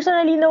don't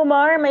personally know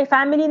Mar. My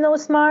family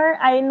knows Mar.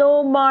 I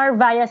know Mar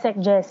via Sec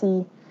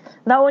Jessie.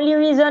 The only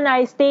reason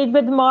I stayed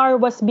with Mar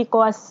was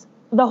because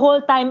the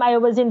whole time I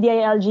was in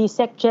DILG,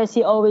 Sec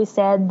Jessie always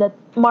said that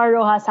Mar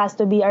Rojas has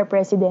to be our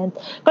president.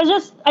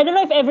 Because I don't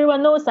know if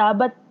everyone knows,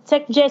 but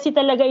Sec Jessie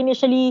talaga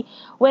initially,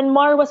 when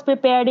Mar was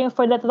preparing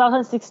for the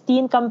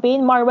 2016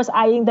 campaign, Mar was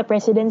eyeing the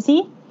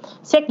presidency.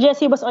 Sec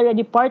Jessie was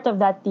already part of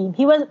that team.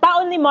 He was,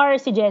 taon ni Mar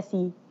si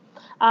Jessie.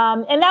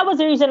 And that was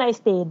the reason I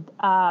stayed,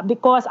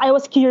 because I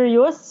was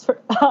curious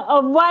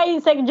of why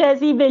Sec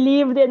Jessie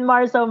believed in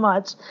Mar so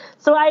much.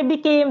 So I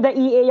became the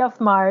EA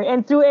of Mar,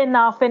 and true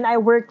enough, and I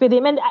worked with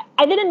him. And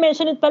I didn't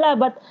mention it pala,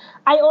 but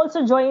I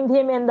also joined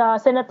him in the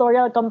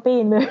senatorial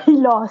campaign where he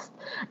lost.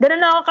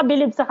 Ganun na ako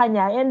kabilib sa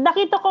kanya. And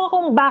nakita ko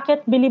kung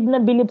bakit bilib na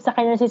bilib sa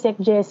kanya si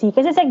Sec Jessie.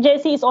 Kasi Sec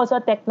Jessie is also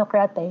a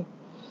technocrat eh.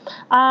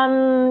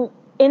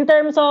 In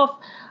terms of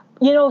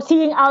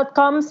seeing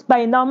outcomes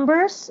by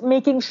numbers,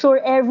 making sure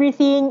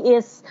everything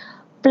is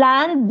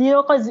planned,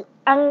 because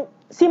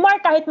si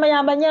Mark kahit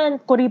mayaman yan,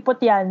 kuripot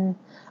yan.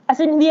 As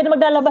in, hindi yan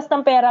maglalabas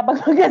ng pera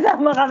pag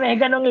magkasama kami,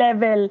 ganong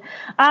level.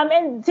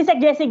 And si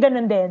Sec Jessie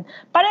ganun din.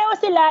 Pareho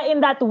sila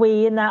in that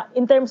way na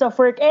in terms of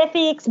work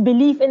ethics,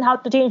 belief in how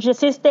to change the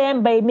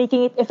system by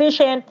making it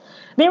efficient,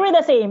 they were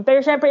the same. Pero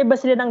syempre iba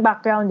sila ng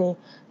background eh.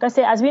 Kasi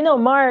as we know,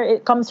 Mar,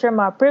 it comes from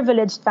a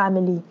privileged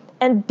family.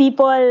 And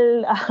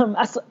people,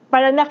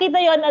 parang nakita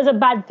yon as a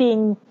bad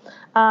thing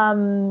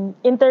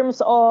in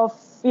terms of,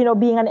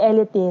 being an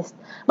elitist.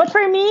 But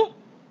for me,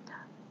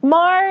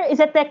 Mar is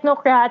a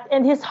technocrat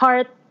and his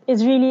heart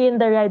is really in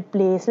the right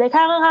place. Like,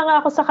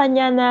 hangang-hanga ako sa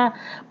kanya na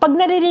pag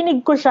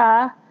naririnig ko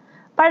siya,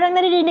 parang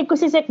naririnig ko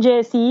si Sec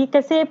Jessie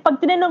kasi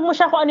pag tinanong mo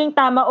siya kung ano yung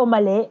tama o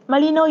mali,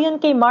 malinaw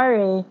yun kay Mar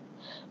eh.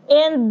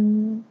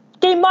 And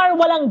kay Mar,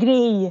 walang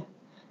gray.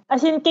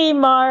 As in, kay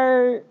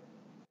Mar,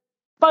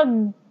 pag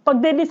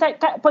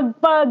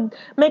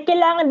may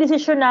kailangan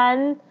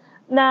desisyonan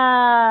na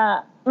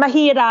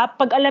mahirap,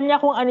 pag alam niya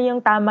kung ano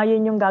yung tama,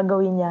 yun yung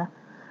gagawin niya.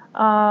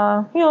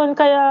 Yun,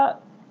 kaya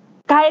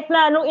kahit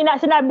na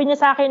sinabi niya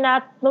sa akin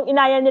na nung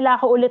inaya nila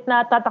ako ulit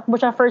na tatakbo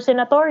siya for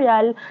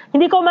senatorial,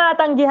 hindi ko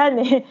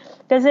matanggihan eh.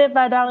 Kasi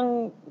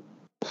parang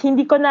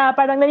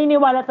parang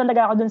naniniwala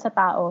talaga ako dun sa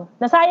tao.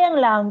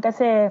 Nasayang lang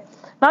kasi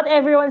not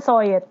everyone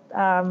saw it.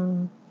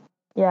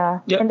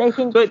 Yeah. And I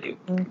think...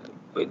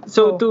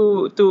 So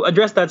to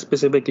address that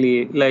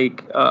specifically, like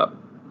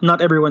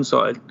not everyone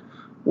saw it.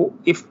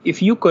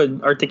 If you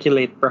could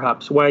articulate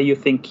perhaps why you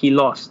think he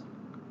lost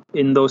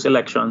in those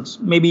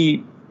elections,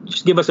 maybe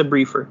just give us a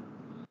briefer.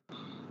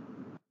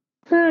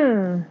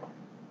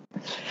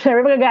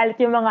 Sure,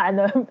 magagalit yung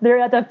mga there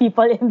are a lot of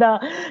people in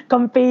the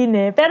campaign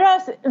eh. Pero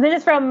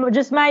this is from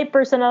just my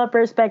personal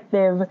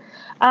perspective.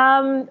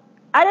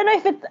 I don't know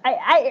if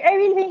I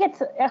really think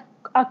it's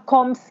a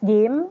comms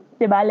game,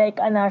 diba? Like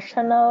a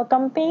national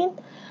campaign.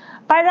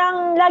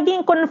 Parang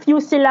laging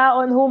confused sila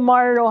on who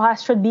Mar Rojas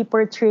should be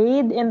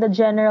portrayed in the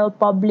general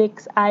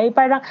public's eye.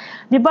 Parang,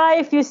 diba,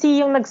 if you see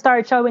yung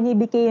nag-start siya when he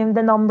became the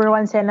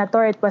 #1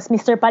 senator, it was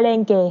Mr.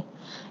 Palengke.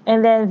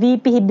 and then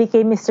VP he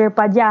became Mr.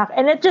 Padyak,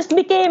 and it just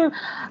became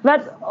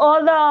that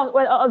all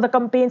the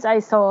campaigns I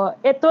saw,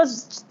 it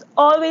was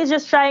always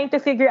just trying to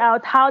figure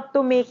out how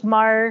to make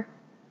Mar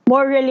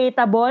more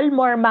relatable,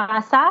 more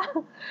masa.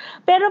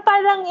 Pero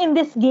parang in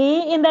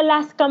the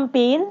last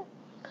campaign,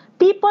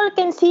 people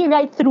can see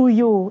right through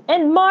you.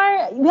 And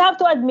Mar, we have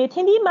to admit,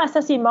 hindi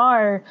masa si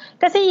Mar.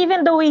 Kasi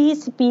even the way he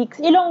speaks,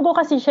 Ilonggo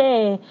kasi siya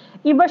eh.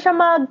 Iba siya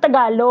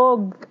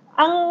mag-Tagalog.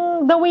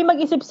 The way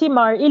mag-isip si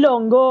Mar,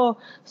 Ilonggo.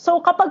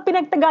 So kapag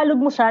pinag-Tagalog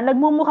mo siya,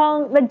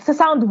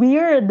 nagsasound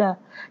weird.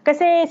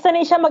 Kasi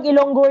sanay siya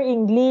mag-Ilonggo or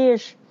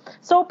English.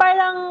 So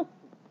parang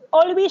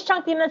always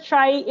siyang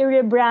tina-try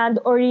i-rebrand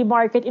or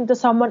remarket into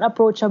someone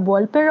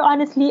approachable. Pero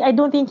honestly, I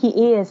don't think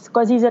he is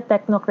because he's a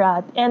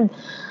technocrat. And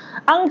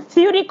ang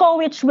theory ko,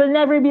 which will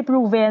never be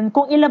proven,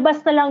 kung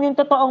ilabas na lang yung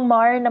totoong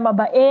Mar na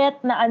mabait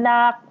na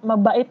anak,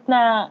 mabait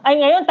na, ay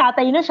ngayon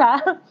tatay na siya,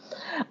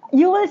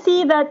 you will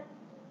see that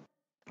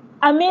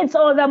amidst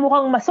all the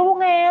mukhang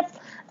masungit,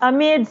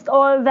 amidst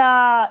all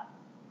the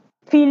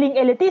feeling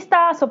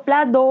elitista,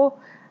 suplado,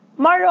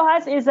 Mar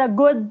Rojas is a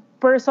good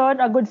person,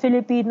 a good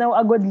Filipino,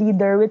 a good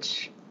leader,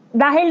 which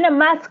dahil na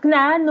mask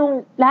na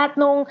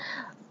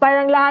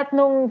lahat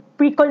nung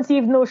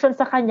preconceived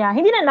notions sa kanya,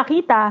 hindi na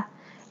nakita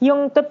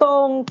yung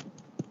totoong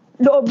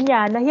loob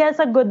niya na he has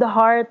a good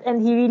heart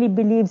and he really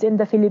believes in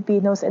the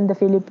Filipinos and the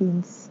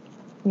Philippines.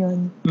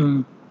 Yun.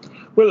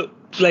 Well,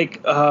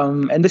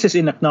 and this is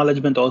in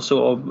acknowledgement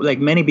also of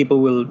many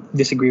people will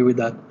disagree with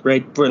that,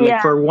 right?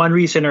 For one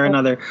reason or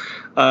another.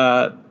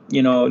 The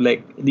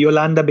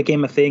Yolanda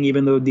became a thing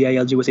even though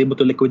DILG was able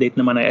to liquidate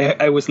naman.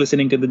 I was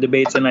listening to the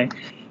debates and I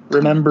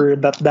remember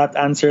that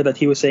answer that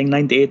he was saying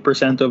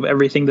 98% of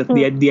everything that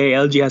the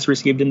DILG has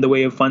received in the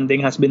way of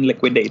funding has been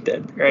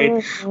liquidated,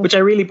 right? Which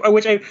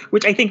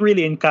I think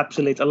really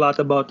encapsulates a lot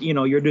about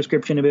your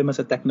description of him as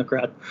a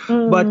technocrat.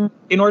 But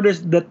in order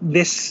that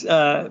this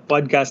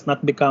podcast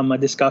not become a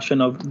discussion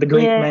of the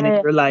great men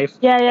in your life,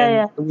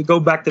 we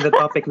go back to the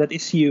topic that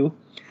is you.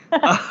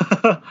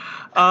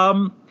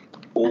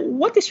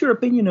 What is your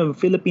opinion of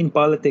Philippine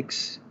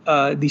politics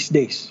these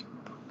days?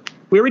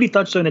 We already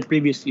touched on it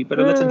previously, but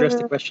let's address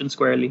the question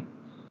squarely.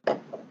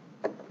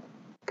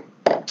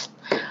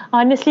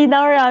 Honestly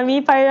now, Rami,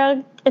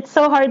 parang it's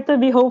so hard to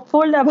be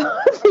hopeful about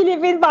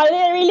Philippine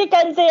politics. I really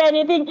can't say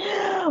anything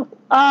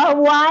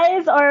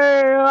wise or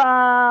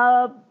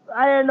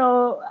I don't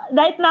know.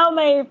 Right now,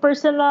 my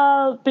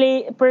personal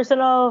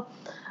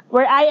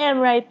where I am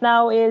right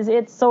now is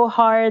it's so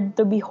hard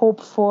to be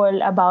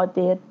hopeful about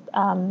it.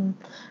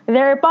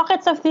 There are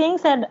pockets of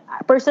things that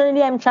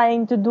personally I'm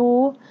trying to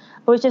do,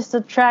 which is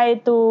to try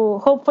to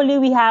hopefully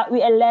we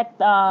elect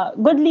a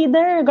good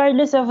leader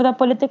regardless of the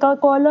political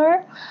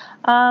color.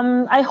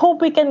 I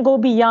hope we can go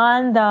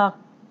beyond the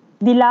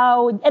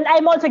dilaw, and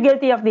I'm also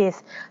guilty of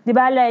this.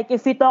 Diba? Like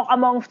if we talk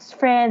amongst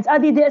friends,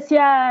 didas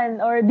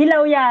yan or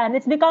dilaw yan,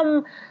 it's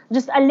become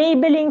just a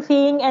labeling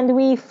thing and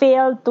we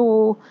fail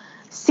to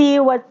see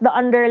what the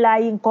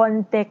underlying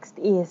context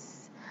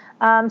is.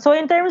 So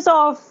in terms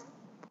of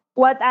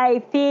what I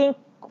think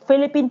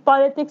Philippine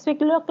politics will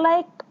look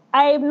like,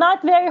 I'm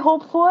not very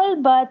hopeful,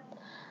 but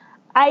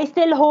I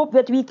still hope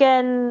that we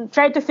can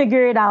try to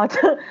figure it out.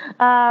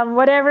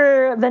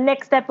 Whatever the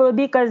next step will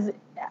be, because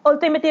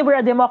ultimately we're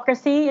a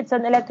democracy. It's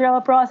an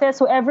electoral process.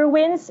 Whoever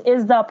wins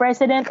is the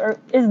president or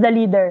is the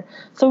leader.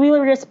 So we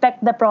will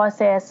respect the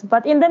process.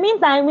 But in the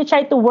meantime, we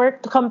try to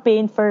work to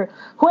campaign for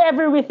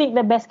whoever we think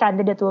the best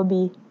candidate will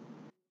be.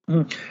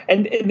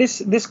 And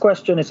this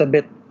question is a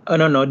bit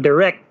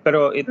direct,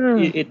 pero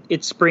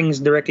it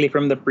springs directly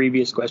from the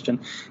previous question.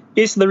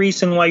 Is the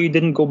reason why you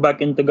didn't go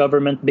back into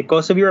government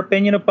because of your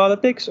opinion of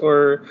politics,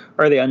 or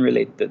are they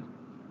unrelated?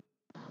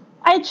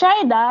 I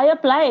tried. I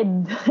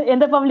applied in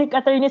the public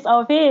attorney's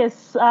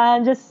office.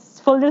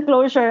 Just full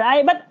disclosure.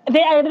 I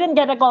didn't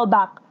get a call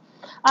back.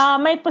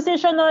 My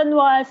position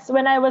was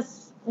when I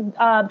was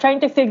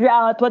trying to figure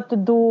out what to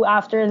do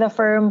after the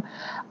firm.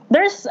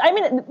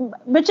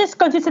 Which is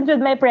consistent with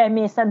my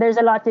premise that there's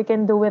a lot you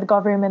can do with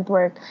government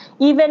work.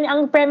 Even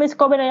ang premise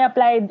ko when I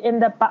applied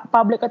in the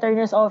public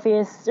attorney's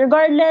office,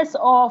 regardless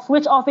of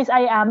which office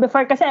I am,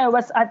 before kasi I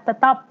was at the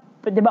top,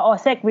 di ba,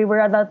 OSEC, we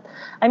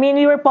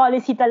were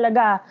policy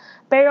talaga.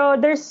 Pero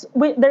there's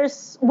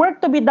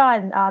work to be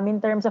done in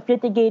terms of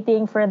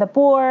litigating for the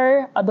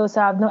poor, those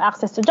who have no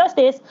access to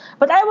justice.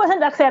 But I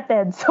wasn't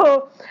accepted,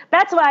 so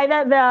that's why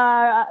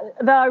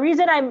the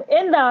reason I'm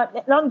in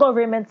the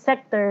non-government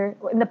sector,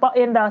 in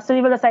the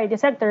civil society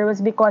sector, was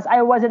because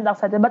I wasn't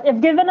accepted. But if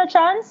given a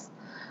chance,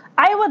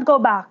 I would go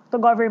back to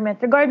government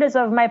regardless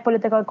of my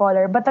political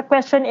color. But the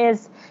question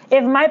is,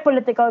 if my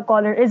political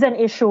color is an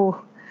issue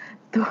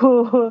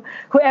to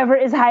whoever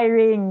is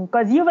hiring,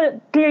 because you will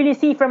clearly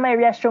see from my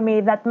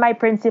resume that my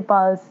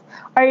principals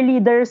are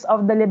leaders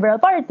of the Liberal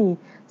Party.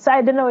 So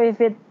I don't know if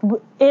it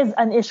is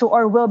an issue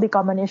or will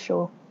become an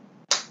issue.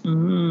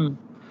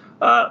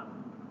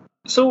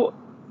 So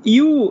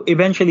you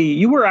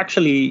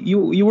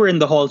were in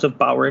the halls of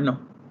power, no?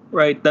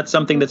 right? That's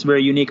something that's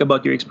very unique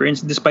about your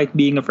experience, despite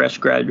being a fresh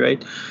grad,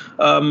 right?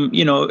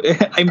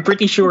 I'm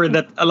pretty sure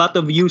that a lot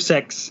of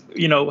USECs,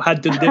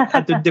 had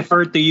to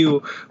defer to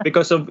you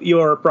because of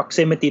your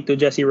proximity to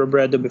Jesse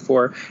Robredo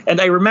before. And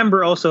I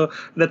remember also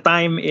the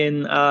time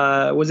in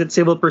was it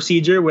civil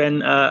procedure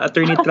when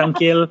Attorney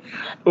Tranquil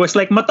was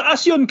like,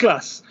 "Mataas yun,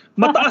 class.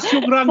 Mataas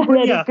yung rango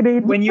niya."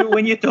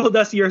 When you told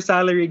us your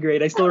salary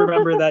grade, I still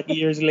remember that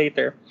years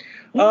later.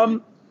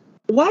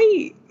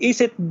 Why is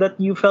it that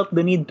you felt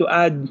the need to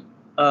add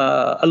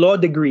a law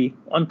degree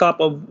on top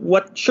of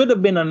what should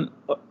have been a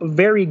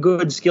very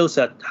good skill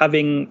set,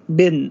 having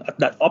been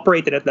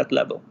operated at that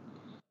level?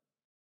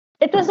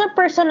 It was a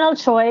personal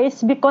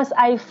choice because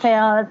I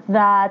felt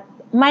that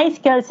my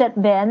skill set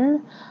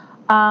then,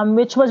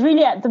 which was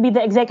really to be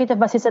the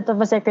executive assistant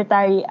of a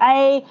secretary,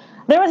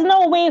 there was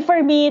no way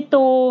for me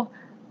to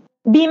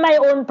be my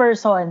own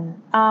person,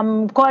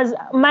 because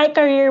my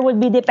career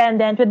would be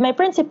dependent with my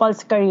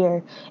principal's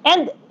career.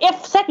 And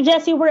if Sec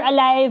Jesse were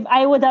alive,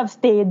 I would have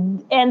stayed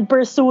and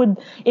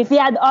pursued. If he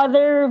had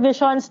other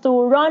visions to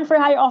run for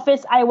high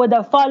office, I would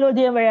have followed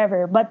him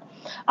wherever. But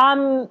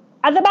at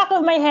the back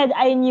of my head,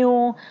 I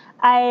knew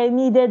I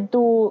needed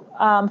to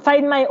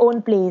find my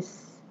own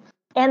place.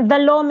 And the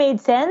law made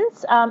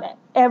sense.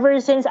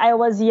 Ever since I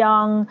was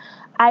young,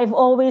 I've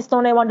always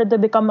known I wanted to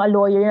become a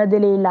lawyer,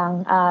 delay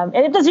lang.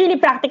 And it was really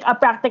a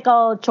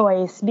practical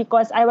choice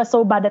because I was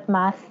so bad at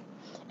math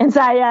and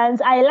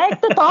science. I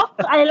like to talk.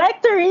 I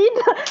like to read.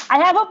 I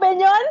have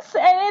opinions.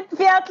 And it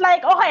felt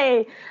like,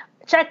 okay,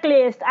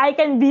 checklist, I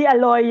can be a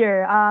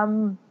lawyer.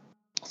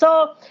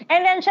 So,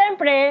 and then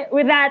syempre,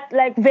 with that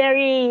like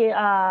very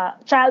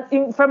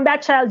from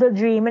that childhood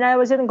dream, when I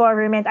was in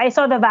government, I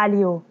saw the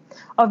value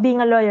of being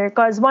a lawyer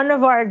because one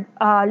of our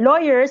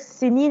lawyers,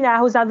 si Nina,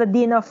 who's now the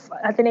dean of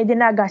Ateneo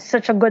Dinaga,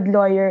 such a good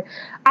lawyer.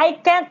 I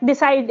can't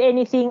decide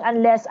anything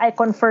unless I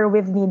confer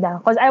with Nina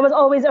because I was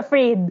always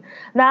afraid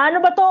na ano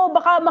ba to,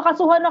 baka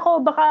makasuhan ako,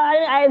 baka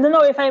I don't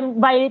know if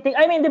I'm violating.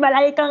 I mean, di ba,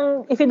 like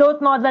if you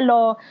don't know the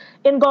law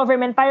in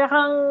government, parang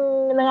kang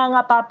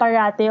nangangapa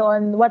parate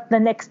on what the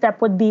next step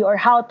would be or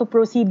how to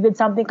proceed with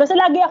something. Kasi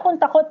lagi akong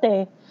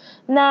takot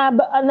na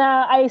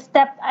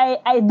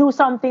I do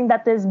something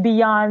that is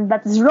beyond,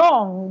 that is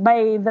wrong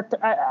by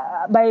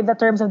the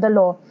terms of the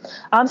law.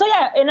 So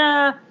yeah, in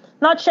a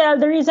nutshell,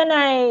 the reason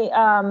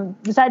I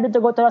decided to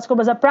go to law school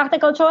was a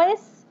practical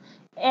choice,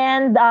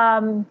 and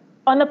on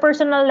a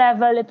personal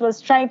level, it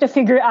was trying to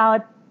figure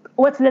out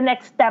what's the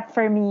next step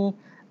for me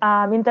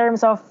in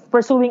terms of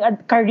pursuing a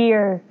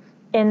career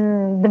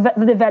in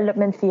the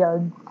development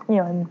field.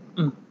 Yun.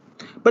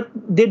 But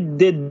did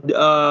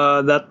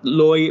that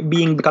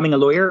becoming a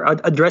lawyer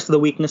address the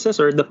weaknesses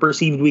or the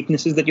perceived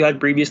weaknesses that you had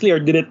previously, or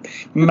did it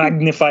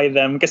magnify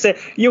them? Kasi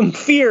yung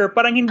fear,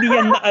 parang hindi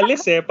yan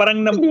naalis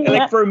Parang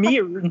like for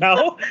me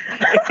now,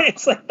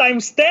 it's like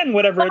times 10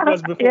 whatever it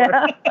was before.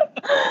 Yeah.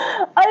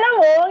 Alam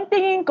mo, ang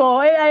tingin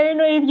ko, I don't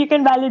know if you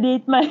can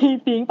validate my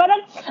thing.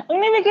 Parang ang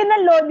name ko na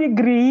law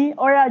degree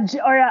or a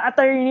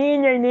attorney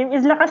in your name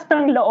is lakas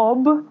ng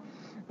loob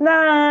na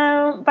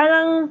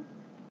parang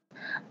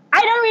I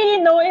don't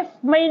really know if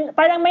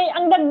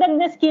ang dagdag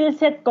na skill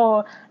set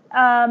ko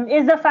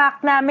is the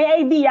fact na may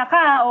idea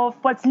ka of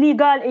what's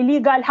legal,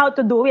 illegal, how to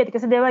do it.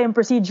 Kasi diba yung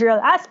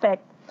procedural aspect.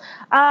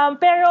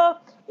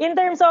 Pero in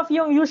terms of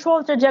yung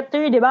usual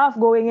trajectory, diba, of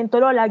going into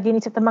law, lagi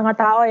nisip ng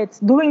mga tao, it's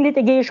doing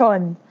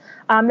litigation.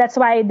 That's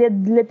why I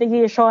did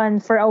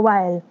litigation for a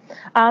while.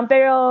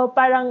 Pero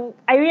parang,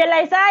 I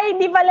realized,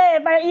 hindi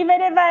pala Parang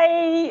even if I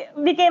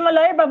became a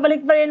lawyer,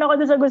 babalik pa rin ako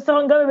doon sa gusto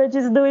kong gawin, which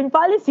is doing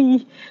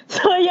policy.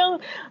 So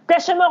yung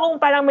question mo kung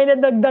parang may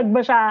nadagdag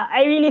ba siya,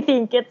 I really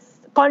think it's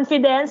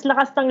confidence,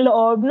 lakas ng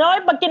loob. No,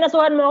 pag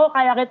kinasuhan mo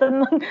ako, kaya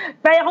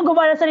ko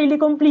gumawa ng sarili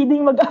kong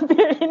pleading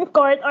mag-appear in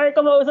court or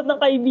kumausap ng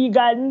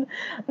kaibigan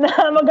na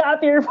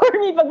mag-appear for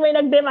me pag may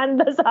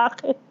nagdemanda sa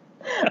akin.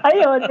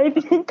 Ayun, I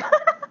think.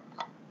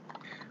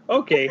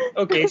 Okay.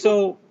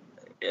 So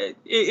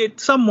it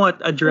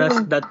somewhat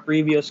addressed that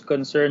previous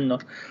concern, no?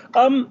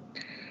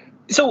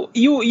 So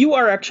you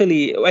are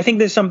actually, I think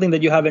there's something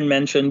that you haven't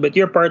mentioned, but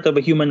you're part of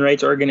a human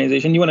rights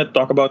organization. You want to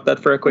talk about that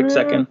for a quick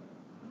second?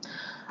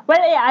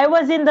 Well, yeah, I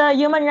was in the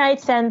Human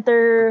Rights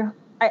Center.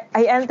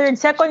 I entered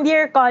second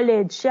year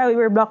college. Yeah, we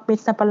were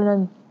blockmates na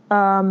pala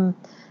nun.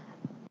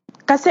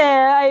 Kasi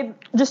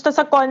just as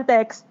a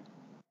context,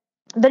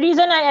 the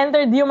reason I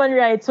entered human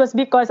rights was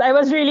because I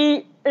was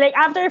really, like,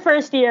 after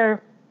first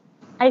year,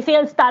 I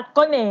failed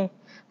StatCon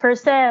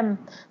first sem.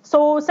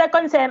 So,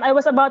 second sem, I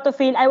was about to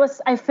fail. I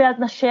felt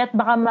na shit,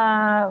 baka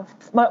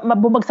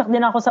mabumagsak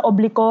din ako sa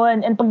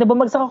Oblicon. And pag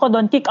nabumagsak ako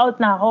doon, kick out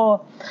na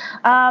ako.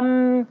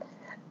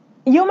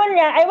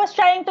 I was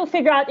trying to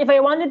figure out if I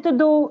wanted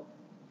to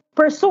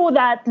pursue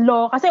that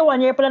law. Kasi 1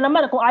 year pala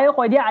naman. Kung ayaw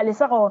ko, di alis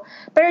ako.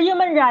 Pero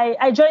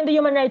I joined the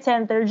Human Rights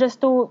Center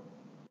just to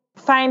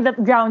find that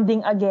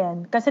grounding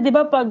again. Kasi 'di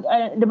ba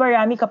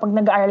Rami, kapag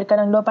nag-aaral ka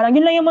ng law, parang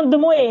yun lang yung mundo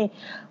mo eh.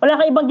 Wala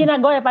kang ibang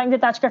ginagawa, parang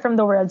detached ka from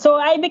the world. So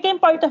I became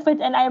part of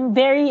it, and I'm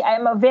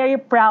a very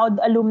proud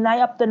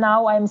alumni up to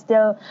now. I'm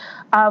still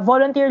a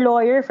volunteer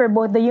lawyer for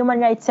both the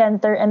Human Rights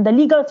Center and the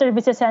Legal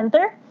Services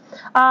Center.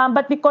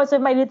 But because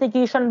of my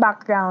litigation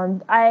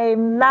background,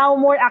 I'm now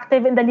more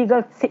active in the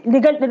legal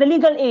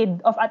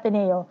aid of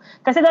Ateneo.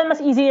 Kasi then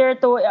mas easier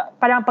to,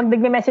 parang pag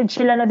nagme-message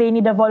sila na they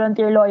need a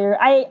volunteer lawyer,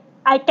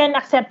 I can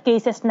accept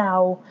cases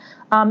now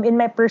in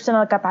my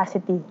personal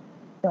capacity.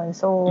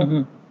 So,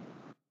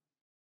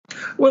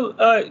 well,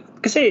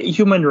 kasi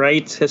human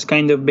rights has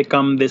kind of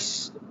become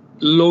this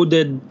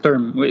loaded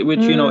term,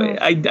 which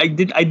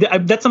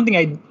that's something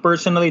I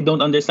personally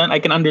don't understand.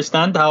 I can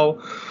understand how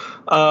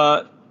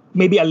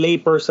maybe a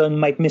layperson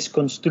might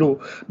misconstrue,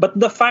 but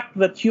the fact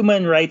that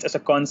human rights as a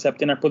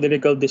concept in our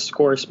political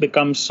discourse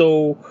becomes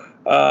so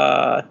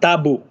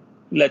taboo.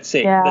 Let's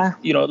say,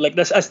 like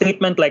that's a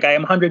statement like I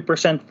am 100%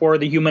 for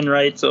the human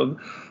rights of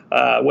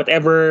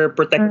whatever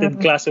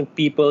protected class of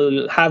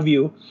people have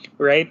you,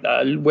 right?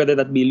 Whether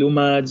that be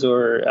Lumads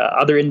or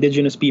other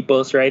indigenous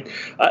peoples, right?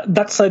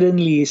 That's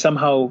suddenly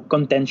somehow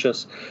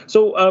contentious.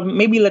 So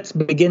maybe let's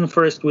begin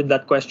first with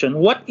that question.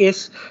 What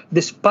is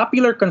this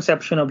popular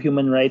conception of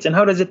human rights, and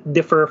how does it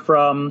differ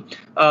from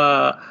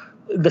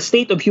the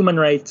state of human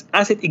rights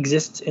as it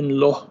exists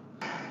in law?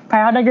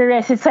 Parang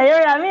nag-resist sa'yo,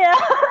 Rami,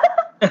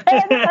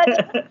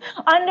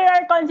 under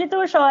our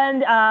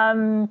constitution,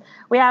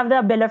 we have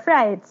the Bill of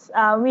Rights,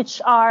 which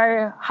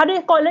are, how do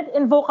you call it?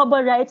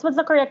 Invocable rights? What's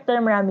the correct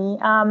term, Rami?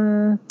 I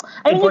mean,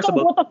 you can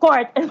go to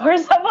court.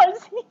 Enforceable.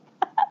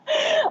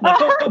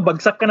 Nako,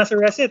 bagsak ka na sa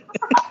resit.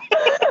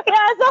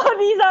 Yeah, so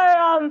these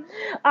are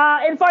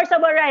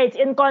enforceable rights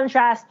in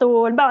contrast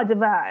to,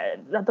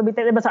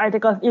 diba, sa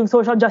article, yung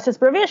social justice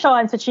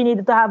provisions, which you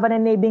need to have an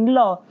enabling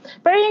law.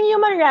 Pero yung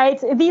human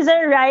rights, these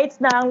are rights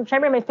na,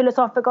 syempre may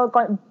philosophical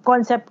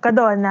concept ka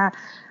doon na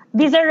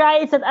these are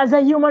rights that as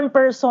a human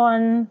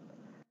person,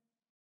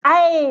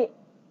 I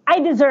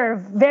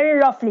deserve, very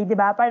roughly,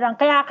 diba? Parang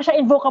kaya siya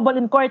invocable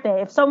in court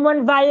eh. If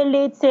someone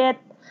violates it,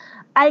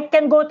 I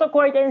can go to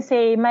court and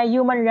say my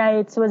human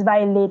rights was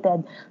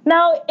violated.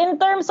 Now, in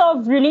terms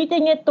of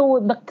relating it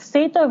to the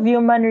state of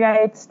human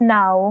rights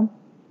now,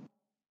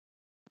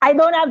 I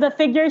don't have the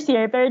figures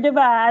here, pero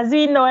diba, as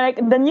we know,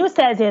 like the news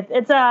says it,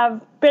 it's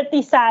a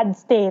pretty sad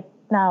state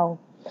now.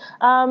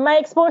 My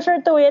exposure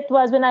to it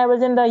was when I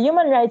was in the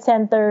Human Rights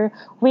Center.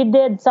 We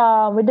did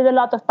a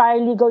lot of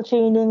paralegal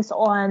trainings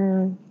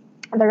on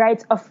the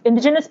rights of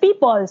indigenous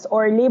peoples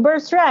or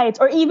labor's rights,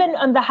 or even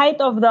on the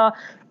height of the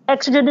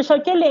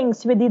extrajudicial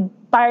killings. We did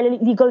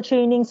paralegal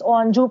trainings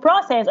on due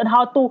process, on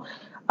how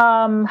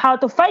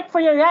to fight for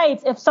your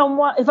rights if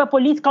a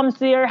police comes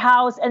to your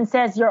house and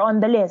says you're on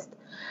the list.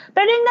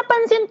 Pero yung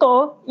napansin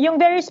ko, yung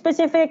very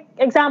specific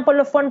example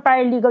of one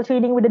paralegal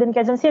training we did in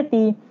Quezon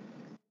City,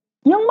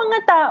 yung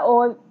mga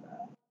tao,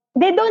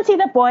 they don't see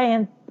the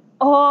point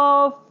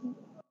of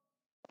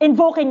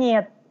invoking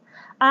it.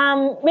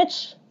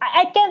 Which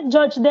I can't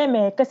judge them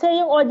eh, kasi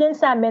yung audience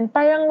namin,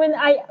 parang when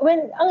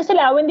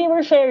they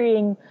were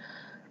sharing,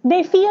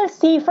 they feel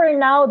safer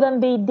now than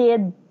they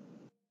did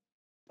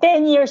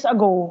 10 years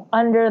ago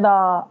under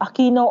the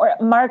Aquino or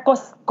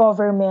Marcos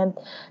government.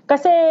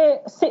 Kasi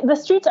the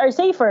streets are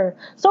safer.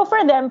 So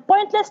for them,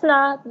 pointless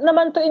na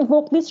naman to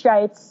invoke these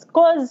rights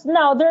because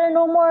now there are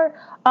no more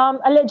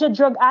alleged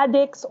drug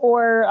addicts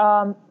or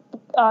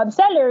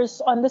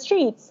sellers on the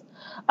streets.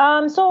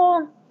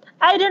 So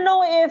I don't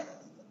know if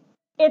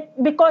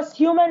because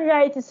human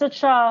rights is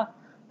such a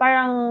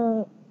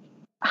parang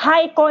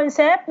high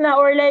concept na,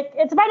 or like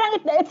it's parang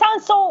it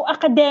sounds so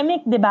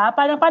academic, 'di ba?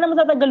 Parang paano mo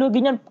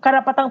tatagalogin yung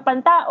karapatang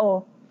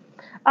pantao.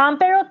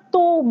 Pero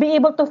to be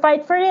able to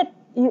fight for it,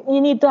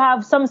 you need to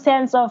have some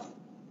sense of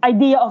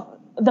idea of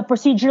the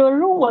procedural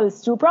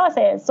rules, due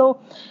process. So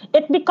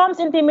it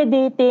becomes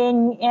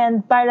intimidating,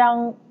 and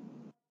parang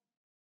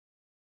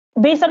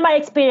based on my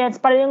experience,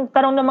 parang yung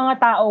tanong ng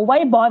mga tao,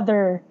 why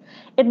bother?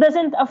 It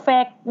doesn't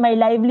affect my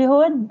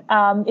livelihood.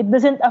 It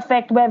doesn't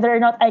affect whether or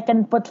not I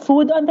can put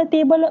food on the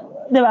table.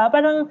 Diba?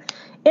 Parang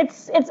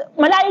it's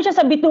malayo siya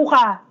sa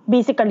bituka,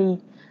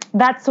 basically.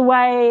 That's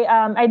why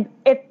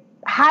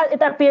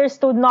it appears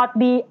to not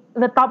be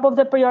the top of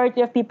the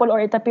priority of people, or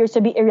it appears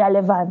to be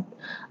irrelevant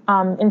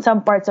in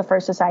some parts of our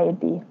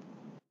society.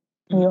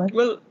 Yun.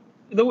 Well,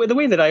 the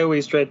way that I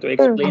always try to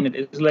explain it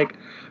is like,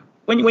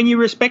 when you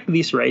respect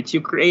these rights,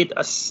 you create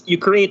a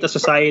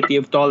society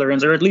of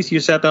tolerance, or at least you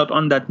set out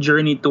on that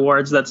journey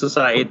towards that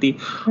society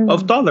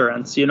of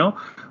tolerance.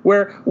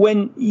 Where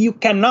when you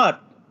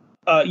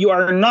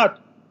are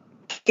not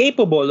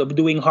capable of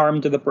doing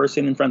harm to the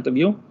person in front of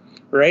you,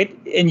 right?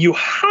 And you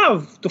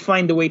have to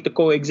find a way to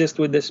coexist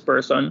with this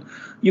person.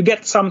 You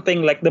get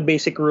something like the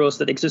basic rules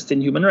that exist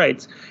in human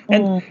rights.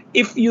 And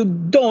if you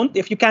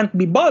can't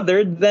be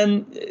bothered,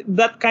 then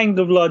that kind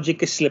of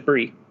logic is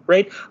slippery.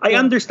 Right. I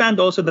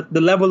understand also that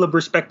the level of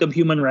respect of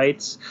human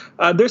rights.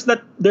 There's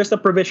a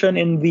provision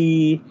in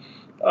the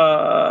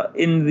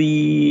in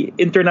the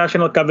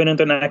International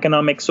Covenant on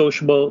Economic,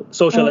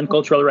 Social and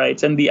Cultural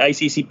Rights, and the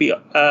ICCP.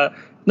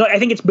 No, I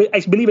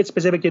believe it's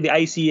specific to the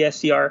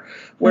ICSCR,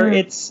 where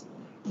it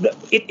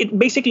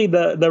basically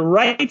the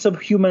rights of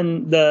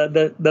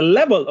the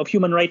level of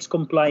human rights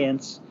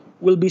compliance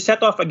will be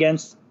set off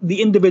against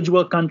the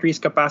individual country's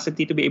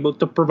capacity to be able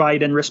to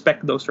provide and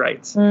respect those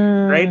rights,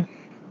 right?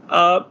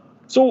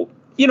 So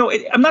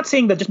I'm not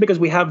saying that just because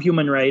we have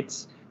human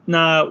rights,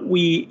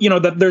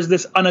 that there's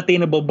this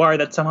unattainable bar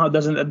that somehow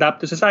doesn't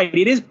adapt to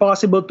society. It is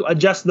possible to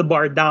adjust the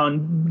bar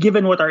down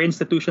given what our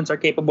institutions are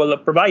capable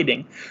of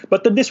providing.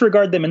 But to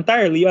disregard them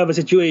entirely, you have a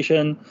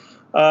situation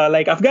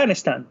like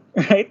Afghanistan,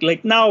 right?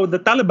 Like now the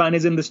Taliban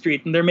is in the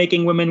street and they're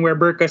making women wear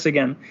burqas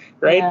again,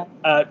 right?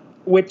 Yeah.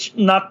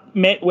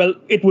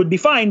 It would be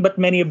fine, but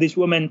many of these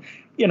women,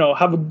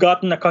 have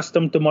gotten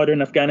accustomed to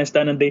modern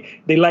Afghanistan, and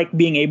they like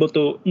being able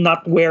to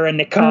not wear a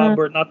niqab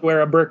or not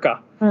wear a burqa,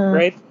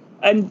 right?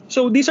 And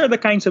so these are the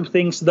kinds of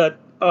things that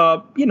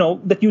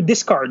that you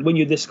discard when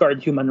you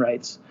discard human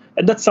rights.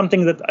 And that's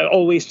something that I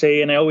always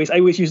say, and I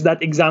always use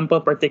that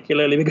example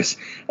particularly because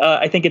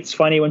I think it's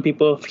funny when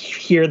people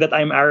hear that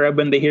I'm Arab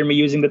and they hear me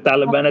using the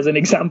Taliban as an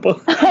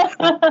example.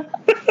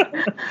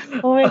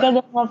 Oh my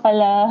God,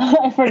 pala.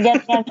 I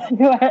forget that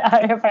you are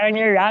Arab, parang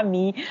you're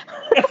Rami.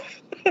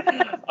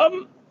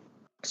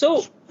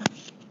 So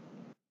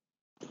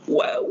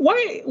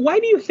why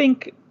do you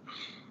think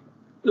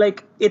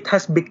it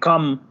has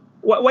become?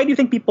 Why do you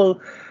think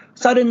people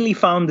suddenly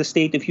found the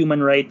state of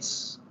human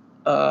rights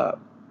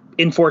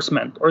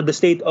enforcement, or the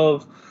state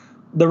of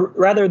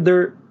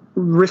their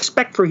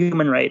respect for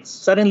human rights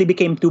suddenly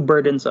became too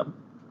burdensome,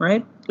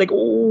 right? Like,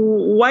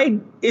 why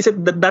is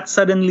it that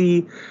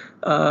suddenly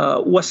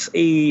was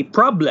a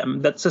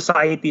problem that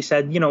society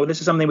said, this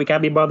is something we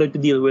can't be bothered to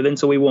deal with, and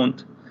so we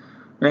won't,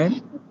 right?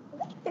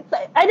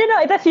 I don't know.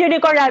 It's a theory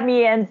ko,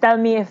 Rami, and tell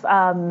me if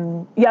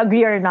you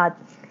agree or not.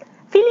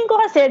 Feeling ko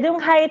kasi, yung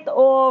height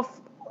of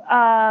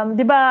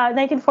di ba,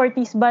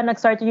 1940s ba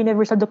nag-start yung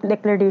Universal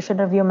Declaration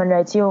of Human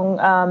Rights, yung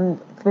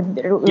with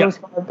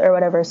Roosevelt or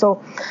whatever.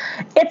 So,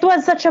 it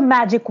was such a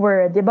magic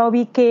word, di ba?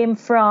 We came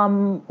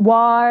from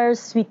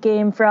wars, di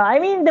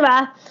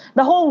ba?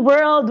 The whole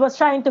world was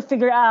trying to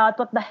figure out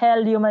what the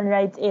hell human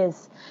rights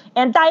is.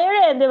 And tayo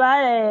rin, di ba?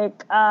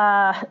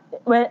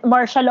 Like,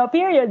 martial law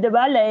period, di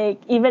ba? Like,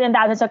 even in the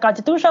absence of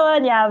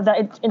Constitution, you have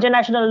the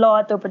international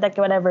law to protect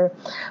you, whatever.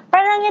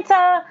 Parang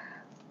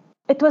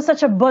it was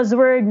such a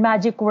buzzword,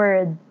 magic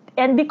word.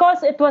 And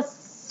because it was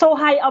so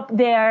high up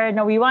there,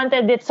 we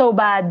wanted it so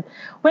bad.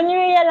 When you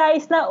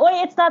realize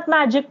it's not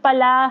magic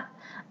pala.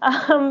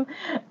 I'm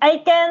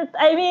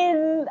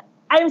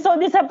so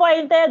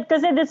disappointed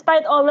because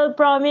despite all the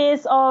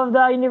promise of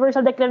the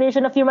Universal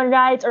Declaration of Human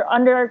Rights or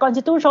under our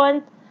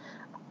Constitution,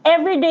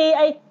 every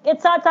day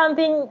it's not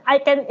something I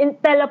can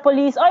tell a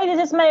police, this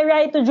is my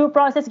right to due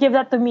process, give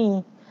that to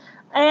me.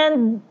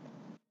 And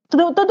to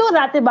do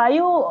that, diba,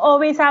 you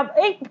always have,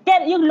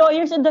 yung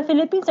lawyers in the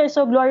Philippines are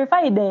so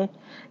glorified eh.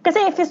 Kasi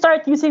if you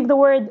start using the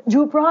word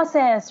due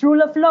process,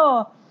 rule of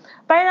law,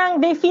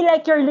 parang they feel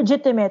like you're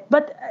legitimate.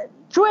 But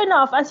true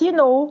enough, as you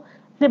know,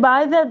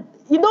 diba, that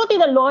you don't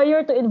need a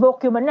lawyer to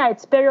invoke human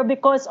rights. Pero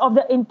because of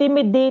the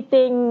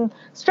intimidating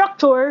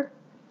structure,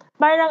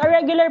 parang a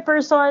regular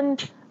person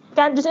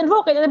can't just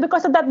invoke it. And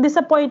because of that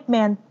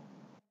disappointment,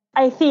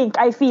 I feel,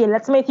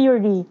 that's my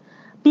theory,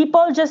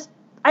 people just,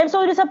 I'm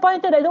so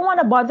disappointed. I don't want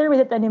to bother with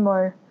it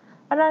anymore.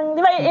 Parang,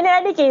 di ba, in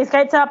any case,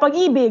 kahit sa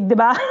pag-ibig, di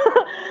ba?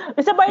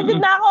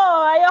 Disappointed na ako.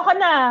 Ayoko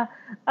na.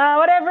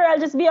 Whatever, I'll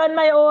just be on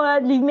my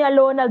own. Leave me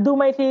alone. I'll do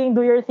my thing.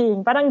 Do your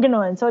thing. Parang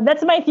ganun. So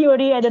that's my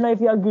theory. I don't know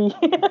if you agree.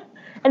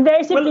 And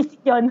very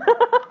simplistic yun.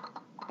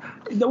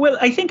 Well,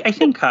 I think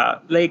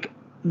like,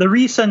 the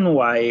reason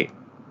why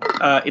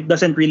it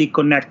doesn't really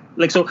connect,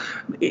 like, so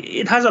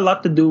it has a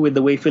lot to do with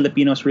the way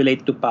Filipinos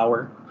relate to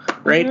power,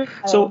 right?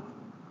 Mm-hmm. So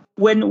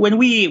when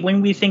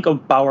we think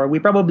of power, we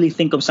probably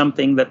think of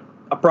something that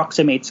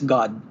approximates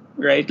God,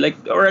 right? Like,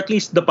 or at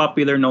least the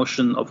popular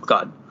notion of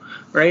God,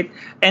 right?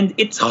 And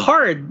it's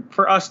hard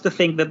for us to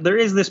think that there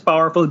is this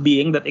powerful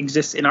being that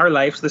exists in our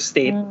lives, the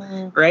state,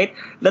 right?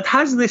 That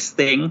has this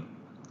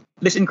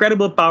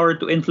incredible power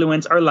to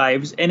influence our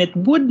lives, and it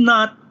would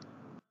not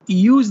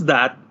use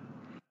that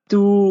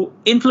to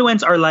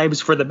influence our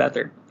lives for the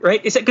better,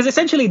 right? Because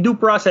essentially due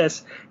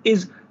process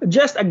is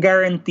just a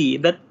guarantee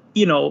that,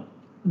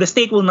 the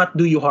state will not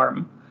do you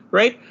harm,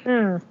 right?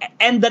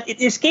 And that it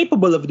is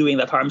capable of doing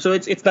that harm. So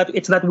it's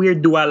that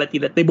weird duality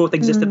that they both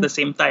exist at the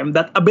same time,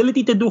 that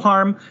ability to do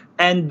harm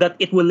and that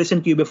it will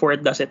listen to you before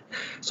it does it.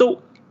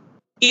 So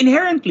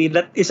inherently,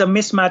 that is a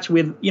mismatch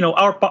with,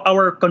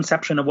 our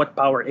conception of what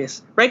power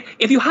is, right?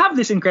 If you have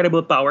this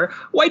incredible power,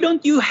 why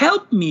don't you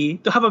help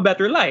me to have a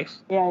better life,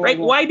 right?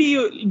 Yeah. Why do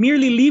you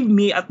merely leave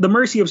me at the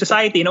mercy of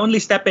society and only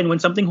step in when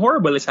something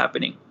horrible is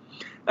happening?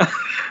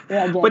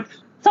 But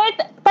so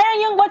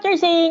parang what you're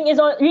saying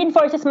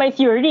reinforces my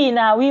theory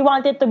na we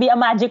want it to be a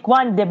magic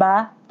wand,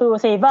 diba? To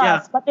save us.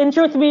 Yeah. But in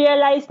truth, we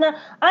realize na,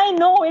 I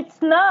know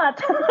it's not.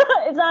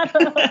 It's not.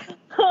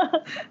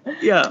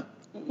 Yeah.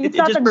 It's it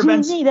not just a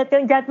prevents. genie that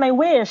can grant my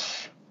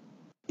wish.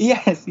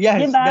 Yes,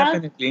 Diba?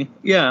 definitely.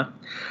 Yeah.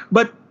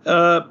 But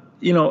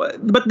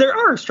but there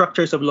are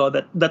structures of law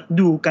that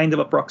do kind of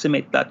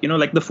approximate that,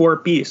 like the four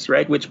Ps,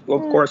 right? Which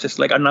of course is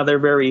like another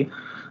very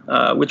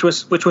which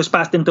was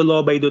passed into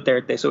law by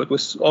Duterte. So it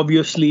was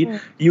obviously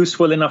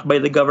useful enough by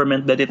the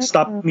government that it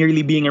stopped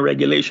merely being a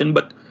regulation,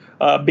 but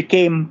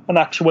became an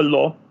actual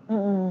law.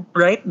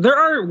 Right? There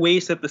are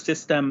ways that the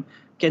system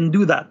can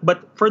do that,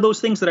 but for those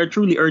things that are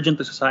truly urgent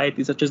to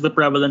society, such as the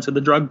prevalence of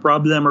the drug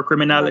problem or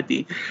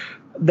criminality,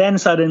 then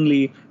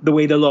suddenly the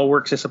way the law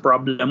works is a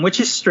problem, which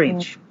is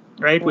strange,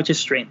 right? Which is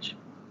strange.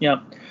 Yeah.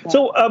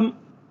 So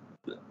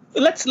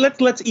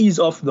let's ease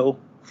off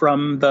though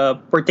from the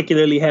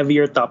particularly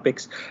heavier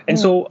topics. And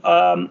so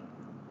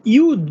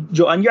you,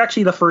 Joanne, you're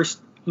actually the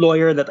first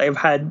lawyer that I've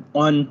had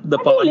on the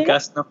Really?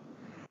 podcast. No?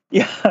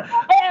 Yeah.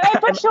 I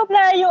presume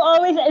na you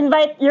always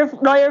invite your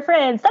lawyer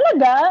friends.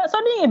 Talaga? So,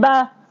 ano yung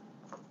iba?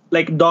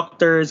 Like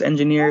doctors,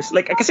 engineers.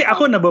 Like, kasi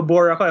ako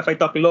nababore ako if I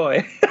talk law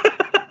eh.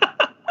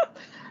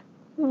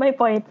 My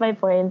point.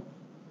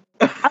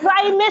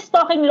 I miss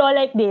talking law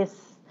like this.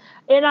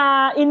 In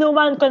a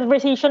inuman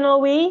conversational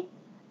way.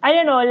 I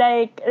don't know,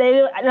 like,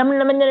 alam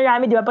naman nila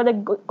Rami, di ba? Pag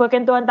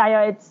nagkukentuhan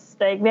tayo, it's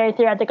like very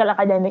theoretical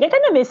academic. I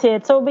kind of miss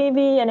it. So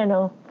maybe, I don't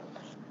know,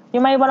 you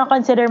might want to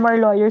consider more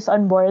lawyers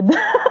on board.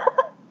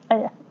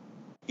 Yeah.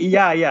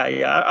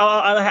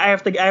 I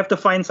have to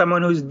find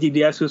someone who's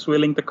DDS who's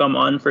willing to come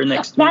on for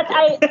next week.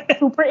 That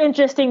super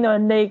interesting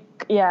nun. Like,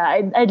 yeah,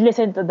 I'd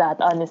listen to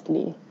that,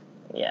 honestly.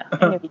 Yeah.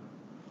 Anyway.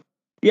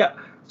 Yeah.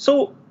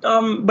 So,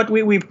 but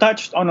we've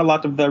touched on a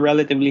lot of the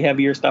relatively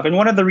heavier stuff, and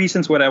one of the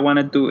reasons what I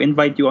wanted to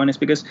invite you on is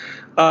because,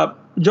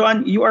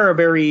 Joanne, you are a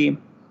very,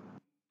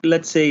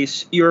 let's say,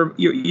 you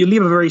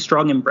leave a very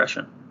strong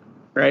impression,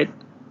 right?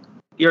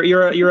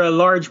 You're a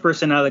large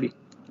personality,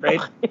 right?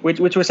 Okay.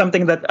 Which was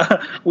something that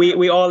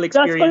we all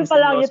experienced.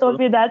 That's cool, you told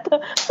me that.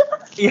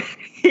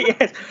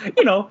 Yes,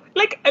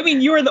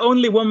 you were the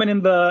only woman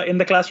in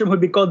the classroom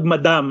who'd be called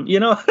Madam,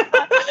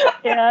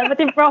 Yeah, but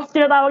yung prof,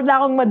 tinatawag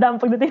na akong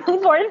madam pagdating ng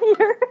fourth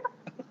year.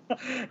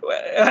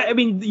 I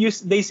mean,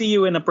 they see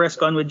you in a press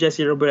con with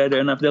Jessie Robredo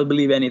enough, they'll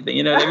believe anything,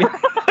 you know what I mean?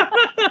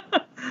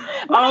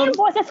 Baka yung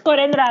boses ko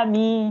rin,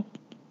 Rami.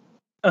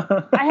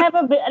 I have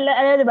a bit,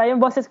 diba, yung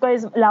boses ko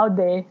is loud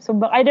eh. So,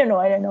 I don't know,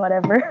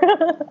 whatever.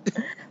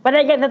 But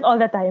I get that all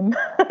the time.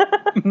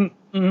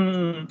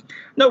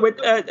 No, but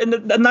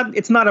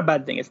it's not a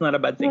bad thing. It's not a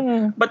bad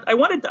thing. But I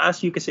wanted to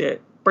ask you, kasi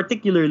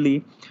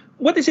particularly,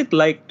 what is it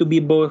like to be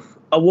both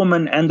a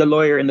woman and a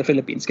lawyer in the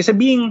Philippines? Kasi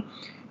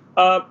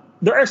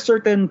there are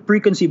certain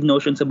preconceived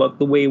notions about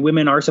the way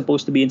women are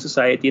supposed to be in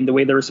society and the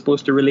way they're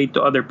supposed to relate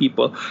to other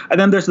people. And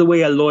then there's the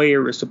way a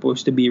lawyer is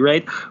supposed to be,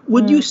 right?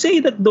 Would you say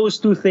that those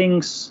two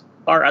things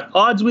are at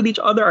odds with each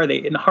other? Are they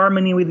in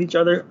harmony with each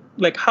other?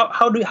 Like,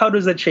 how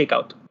does that shake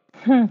out?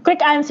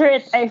 Quick answer,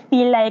 I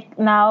feel like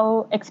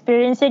now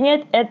experiencing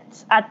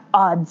it's at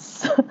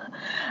odds.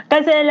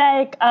 Kasi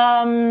like,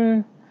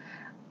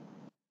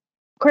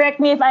 correct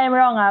me if I am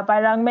wrong,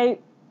 parang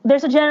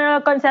there's a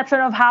general conception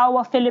of how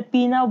a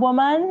Filipina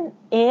woman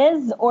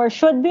is or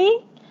should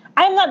be.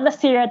 I'm not the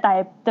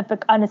stereotype,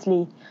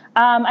 honestly.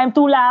 I'm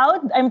too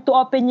loud. I'm too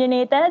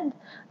opinionated.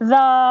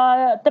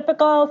 The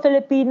typical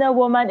Filipina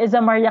woman is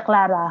a Maria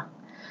Clara.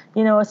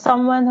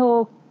 Someone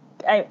who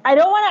I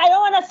don't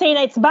wanna say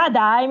that it's bad.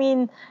 I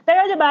mean,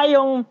 pero diba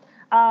yung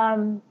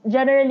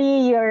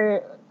generally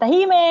you're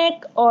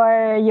tahimik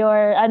or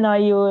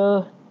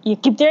you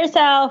keep to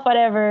yourself,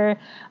 whatever.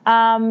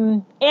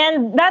 And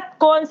that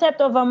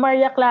concept of a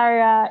Maria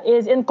Clara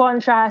is in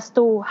contrast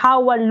to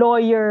how a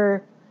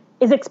lawyer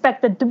is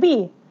expected to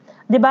be.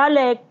 Diba?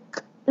 Like,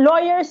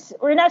 lawyers,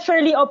 we're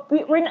naturally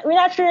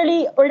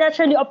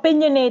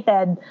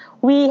opinionated.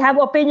 We have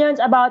opinions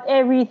about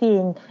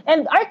everything.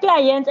 And our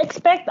clients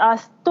expect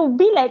us to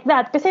be like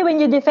that. Kasi when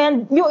you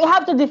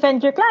have to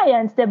defend your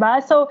clients,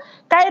 diba? So,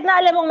 kahit na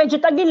alam mong medyo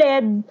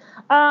tagilid,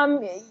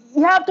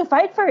 you have to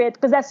fight for it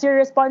because that's your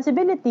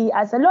responsibility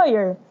as a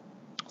lawyer.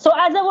 So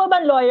as a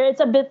woman lawyer,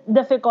 it's a bit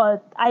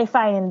difficult, I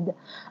find.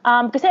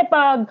 Kasi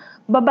pag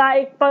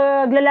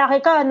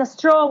lalaki ka na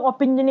strong,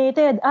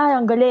 opinionated,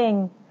 ang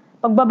galing.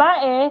 Pag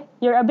babae,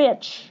 you're a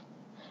bitch.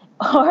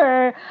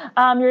 Or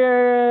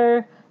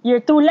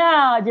you're too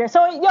loud.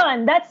 So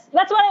yun, that's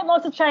what I'm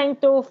also trying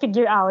to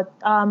figure out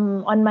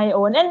on my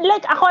own. And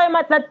like ako, I'm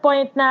at that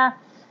point na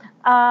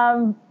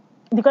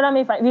hindi ko alam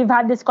if we've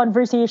had this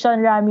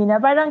conversation, Rami, na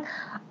parang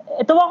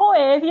ito ako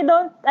if you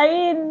don't,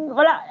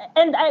 wala.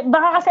 And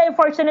baka kasi I'm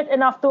fortunate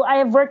enough I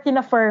have worked in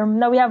a firm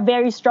na we have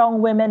very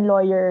strong women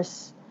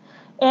lawyers.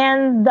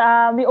 And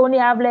we only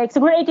have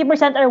siguro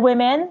 80% are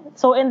women.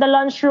 So in the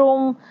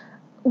lunchroom,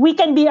 we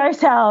can be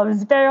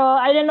ourselves. Pero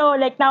I don't know,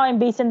 now I'm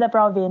based in the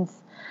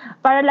province.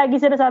 Para lagi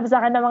sinasabi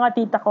sa akin ng mga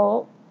tita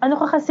ko, ano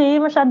ka kasi,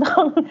 masyado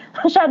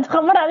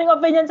kang maraming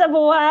opinion sa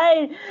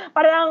buhay.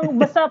 Parang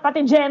basta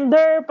pati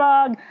gender,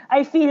 pag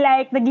I feel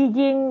like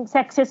nagiging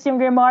sexist yung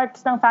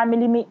remarks ng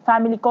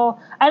family ko,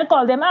 I'll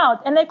call them out.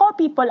 And I call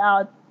people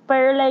out.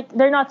 Pero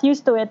they're not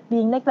used to it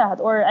being like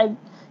that. Or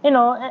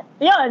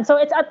yeah. So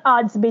it's at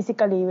odds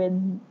basically with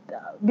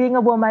being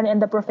a woman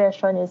and the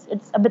profession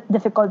it's a bit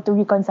difficult to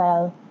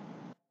reconcile.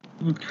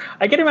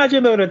 I can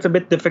imagine though that it's a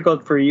bit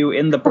difficult for you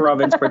in the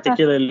province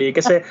particularly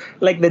because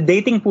like the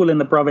dating pool in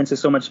the province is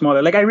so much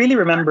smaller. Like I really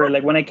remember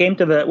like when I came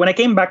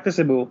back to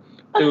Cebu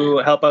to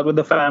help out with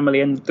the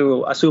family and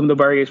to assume the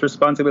various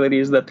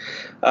responsibilities that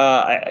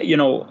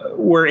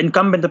were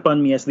incumbent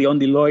upon me as the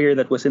only lawyer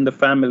that was in the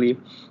family,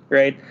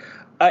 right?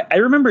 I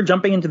remember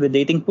jumping into the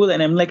dating pool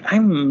and I'm like,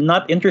 I'm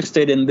not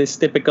interested in this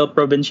typical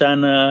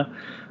provinciana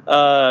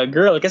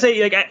girl because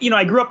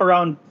I grew up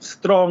around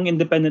strong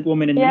independent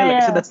women in Manila.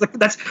 Yeah. So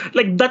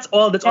that's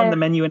all that's on the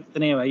menu in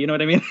Ateneo. You know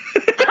what I mean?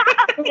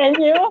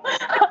 Menu?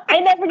 I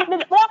never did.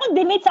 Wala akong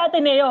dinate sa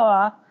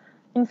Ateneo,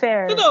 in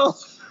fair. No.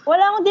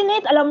 Wala akong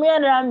dinate. Alam mo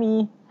yan,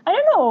 Rami. I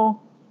don't know.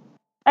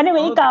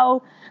 Anyway, ikaw.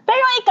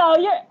 Pero ikaw,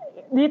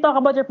 do you talk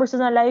about your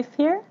personal life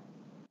here?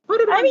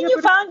 You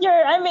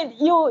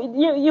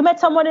met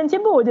someone in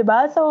Cebu,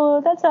 diba? So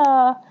that's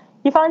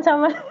you found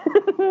someone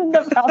in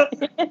the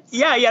province.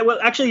 Yeah. Well,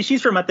 actually,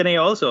 she's from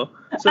Ateneo also.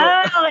 So,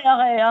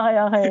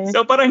 okay.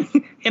 So parang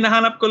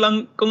hinahanap ko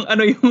lang kung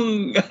ano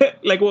yung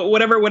like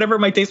whatever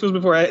my taste was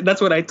before.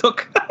 That's what I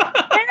took.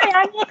 Pero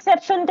ang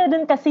exception ka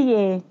dun kasi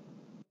eh.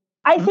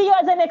 I see you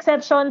as an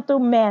exception to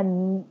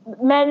men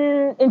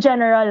in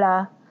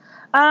general.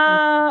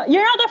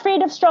 You're not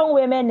afraid of strong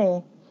women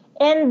eh.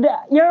 And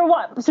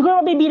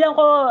siguro mabibilang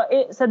ko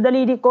sa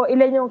daliri ko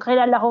ilan yung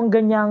kilala kong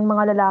ganyang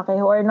mga lalaki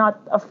who are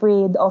not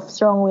afraid of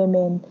strong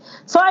women.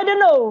 So I don't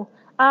know.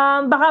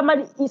 Baka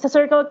sa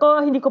circle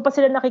ko hindi ko pa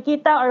sila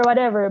nakikita or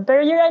whatever.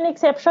 Pero you're an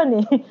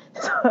exception eh.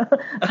 So,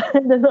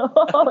 I don't know.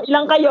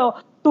 Ilang kayo?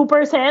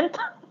 2%?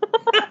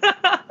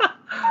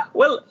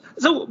 Well,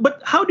 but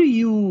how do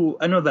you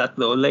know that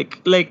though?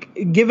 Like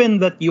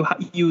given that you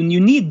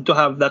need to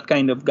have that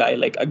kind of guy,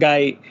 like a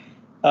guy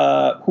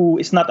who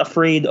is not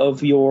afraid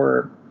of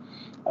your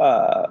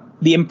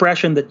the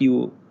impression that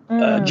you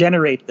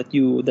generate, that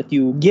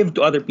you give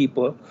to other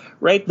people,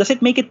 right? Does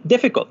it make it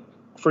difficult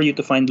for you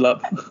to find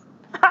love?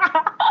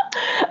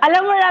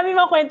 Alam mo, marami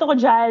mga kwento ko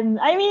dyan.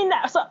 I mean,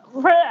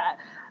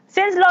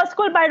 since law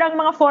school, parang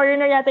mga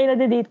foreigner yata yung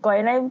nadidate ko.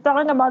 And I'm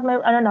talking about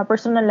my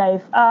personal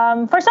life.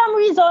 For some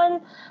reason,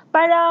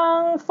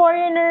 parang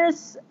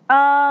foreigners,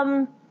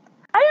 I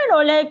don't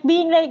know,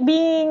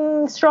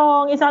 being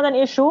strong is not an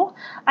issue.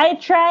 I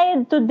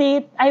tried to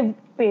date,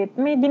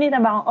 may dinate na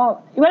ba ako?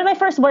 Well, my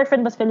first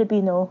boyfriend was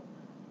Filipino.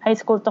 High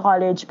school to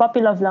college. Puppy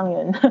love lang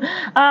yun.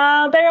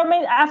 Pero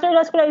after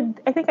law school,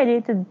 I think I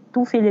dated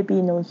 2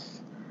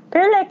 Filipinos.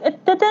 Pero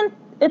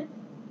it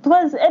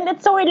was, and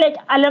it's so weird, like,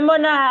 alam mo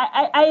na,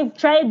 I've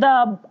tried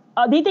the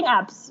dating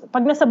apps.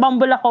 Pag nasa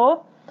Bumble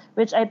ako,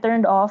 which I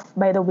turned off,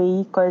 by the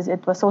way, because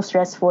it was so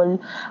stressful.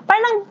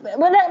 Parang,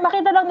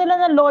 makita lang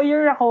nila na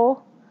lawyer ako.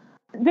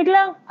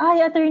 Biglang,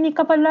 ay, attorney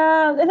ka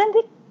pala. And then,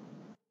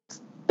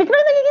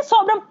 biglang nagiging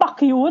sobrang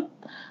pa-cute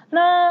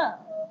na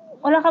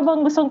wala ka bang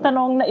gustong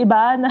tanong na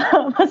iba na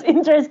mas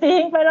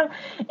interesting? Parang,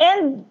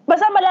 and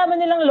basta malaman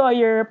nilang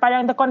lawyer,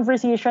 parang the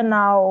conversation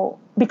now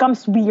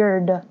becomes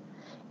weird.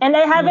 And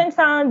I haven't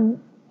found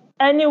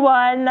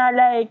anyone na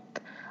like,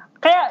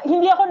 kaya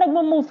hindi ako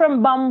nag-move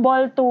from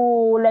Bumble to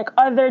like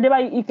other, di ba,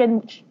 you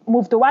can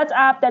move to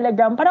WhatsApp,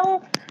 Telegram.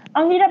 Parang,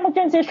 ang hirap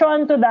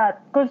mag-transition to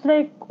that. Because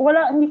like,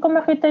 hindi ko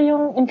makita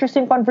yung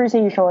interesting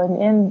conversation.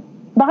 And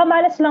baka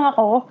malas lang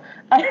ako.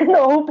 I don't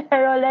know,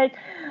 pero like,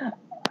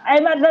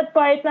 I'm at that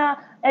point na,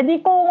 di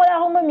ko wala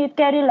akong ma-meet,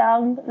 carry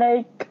lang.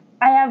 Like,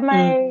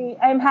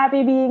 I'm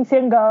happy being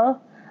single.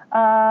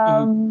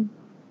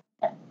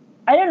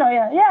 I don't know,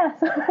 yeah.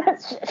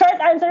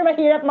 Short answer,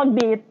 mahirap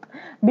mag-date,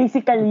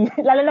 basically.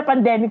 Lalo na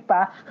pandemic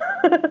pa.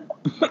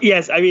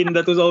 Yes, I mean,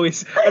 that's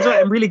why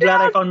I'm really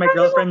glad I found my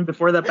girlfriend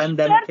before the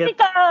pandemic hit.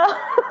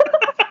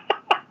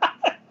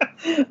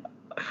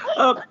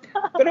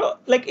 Pero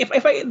like if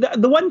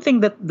the one thing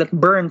that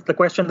burns, the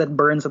question that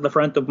burns at the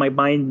front of my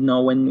mind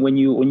now when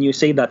you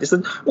say that is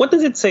that what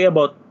does it say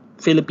about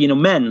Filipino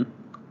men,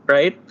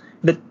 right?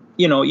 That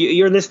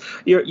you're this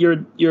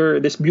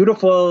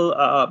beautiful,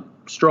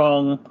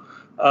 strong,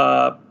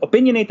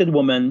 opinionated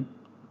woman,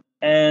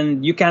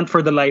 and you can't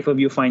for the life of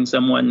you find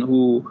someone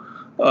who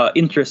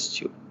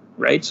interests you,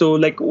 right? So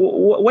like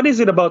what is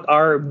it about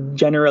our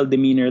general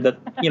demeanor that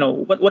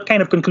what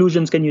kind of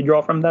conclusions can you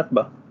draw from that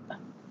ba?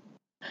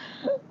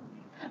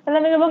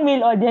 Alam mo bang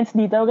male audience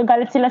dito?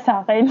 Gagalit sila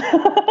sa akin.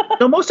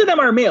 No, most of them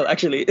are male,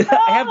 actually.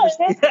 I have this.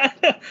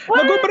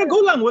 Go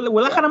lang.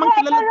 Wala ka namang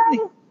kilala.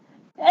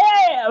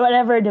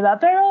 Whatever, di ba?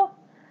 Pero,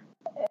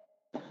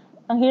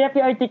 ang hirap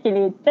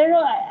i-articulate. Pero,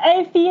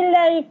 I feel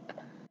like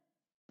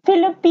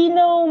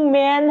Filipino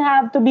men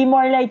have to be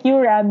more like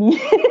you, Rami.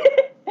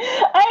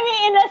 I mean,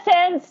 in a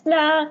sense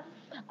na,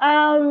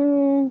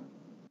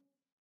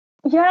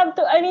 you have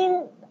to, I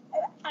mean,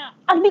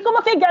 hindi ko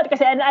ma-figure out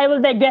kasi, and I will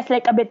digress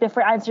like a bit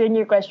before answering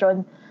your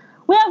question.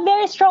 We have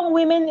very strong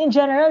women in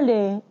general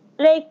eh.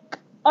 Like,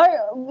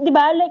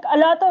 diba? Like, a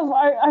lot of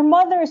our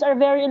mothers are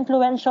very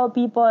influential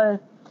people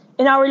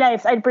in our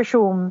lives, I'd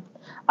presume.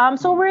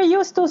 So we're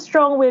used to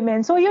strong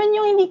women. So yun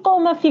yung hindi ko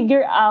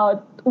ma-figure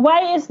out.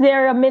 Why is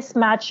there a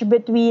mismatch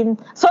between...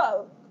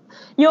 So,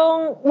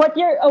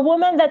 a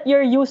woman that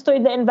you're used to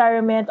in the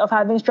environment of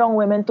having strong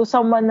women to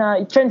someone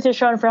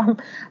transition from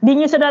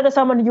being used to that to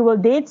someone you will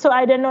date. So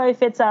I don't know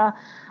if it's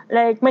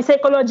like may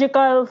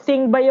psychological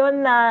thing ba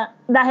yun na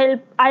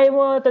dahil ayaw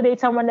mo to date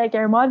someone like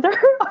your mother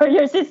or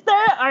your sister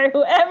or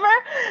whoever.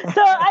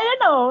 So I don't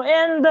know.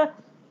 And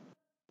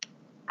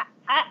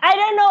I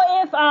don't know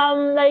if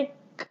like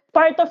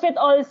part of it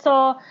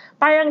also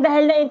parang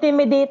dahil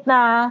na-intimidate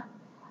na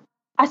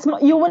as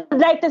you would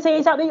like to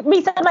say something,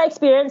 based on my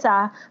experience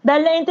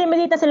dahil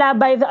na-intimidate na sila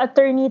by the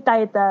attorney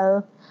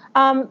title,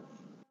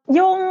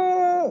 yung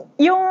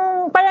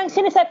parang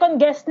sinesecond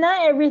guess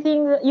na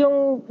everything,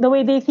 yung the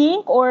way they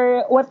think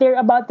or what they're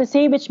about to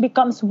say, which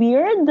becomes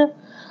weird. So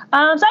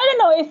I don't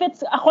know if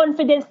it's a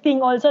confidence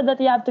thing also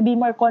that you have to be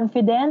more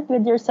confident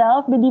with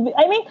yourself. I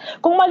mean,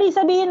 kung mali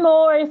sabihin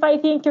mo or if I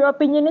think your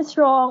opinion is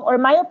wrong or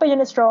my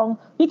opinion is wrong,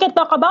 we can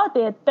talk about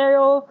it.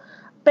 Pero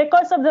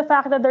because of the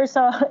fact that there's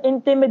a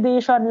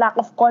intimidation, lack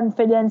of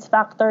confidence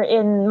factor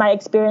in my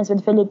experience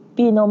with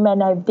Filipino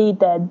men I've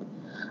dated,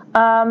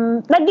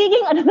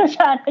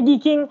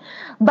 nagiging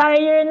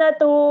barrier na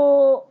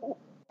to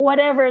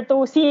whatever,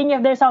 to seeing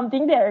if there's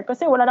something there.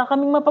 Kasi wala na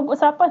kaming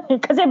mapag-usapan eh.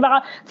 Kasi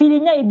baka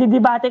feeling niya,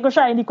 i-debate ko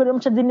siya. Hindi ko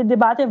naman siya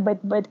dinidebate.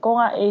 Bait ko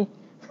nga eh.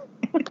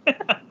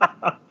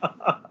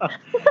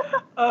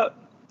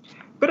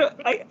 But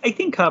I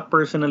think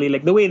personally,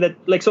 like the way that,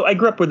 like, so I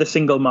grew up with a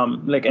single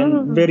mom, like,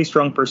 and very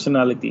strong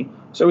personality.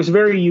 So I was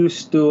very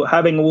used to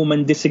having a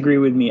woman disagree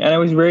with me. And I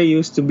was very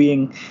used to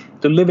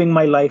living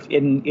my life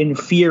in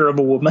fear of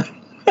a woman.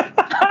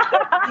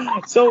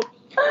 So,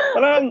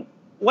 parang,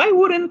 why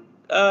wouldn't,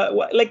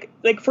 like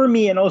for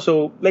me and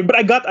also, like, but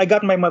I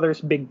got my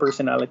mother's big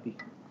personality,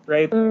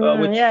 right?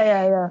 Which,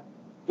 yeah.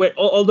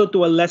 Although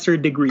to a lesser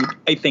degree,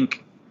 I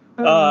think.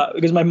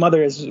 Because my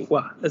mother is,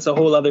 wow, that's a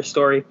whole other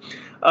story.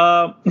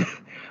 I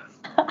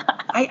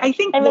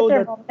think though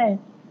that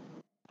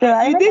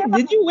you did.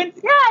 Did you win?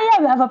 Yeah.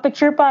 We have a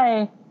picture pa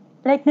eh.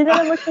 Like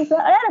dinala mo siya sa.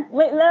 Ayan,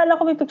 nalala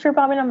ko may picture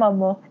pa kami ng mom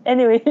mo.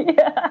 Anyway,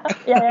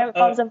 yeah,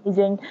 mom's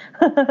amazing.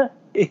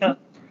 Yeah.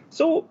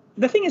 So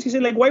the thing is,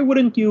 like, why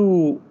wouldn't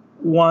you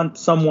want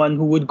someone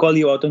who would call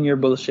you out on your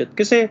bullshit?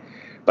 Kasi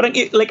parang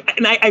like,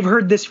 and I've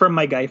heard this from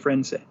my guy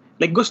friends eh.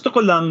 Like gusto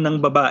ko lang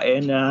ng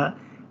babae na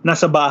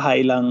nasa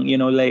bahay lang,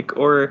 like,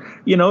 or,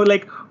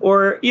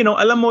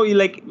 alam mo,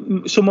 like,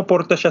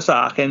 sumuporta siya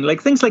sa akin, like,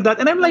 things like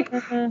that. And I'm like,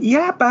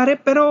 yeah, pare,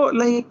 pero,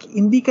 like,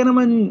 hindi ka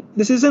naman,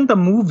 this isn't a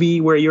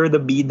movie where you're the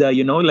bida,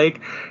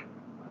 like,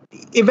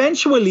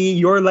 eventually,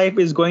 your life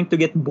is going to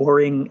get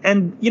boring.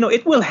 And,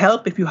 it will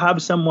help if you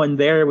have someone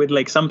there with,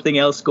 like, something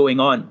else going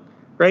on,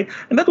 right?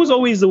 And that was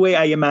always the way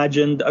I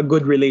imagined a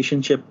good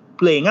relationship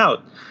playing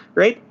out,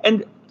 right?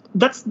 And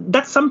that's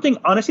something,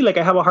 honestly, like,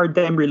 I have a hard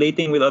time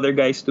relating with other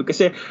guys too,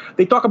 because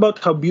they talk about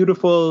how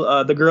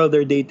beautiful the girl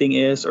they're dating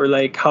is, or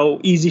like how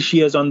easy she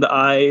is on the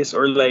eyes,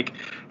 or like,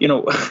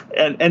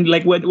 and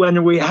like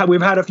when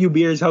we've had a few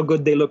beers, how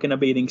good they look in a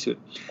bathing suit,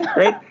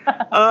 right?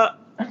 But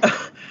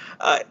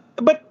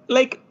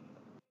like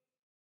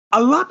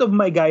a lot of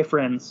my guy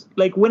friends,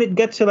 like when it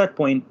gets to that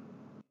point,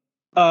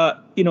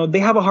 they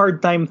have a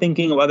hard time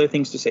thinking of other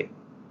things to say,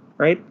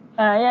 right?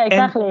 Yeah,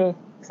 exactly.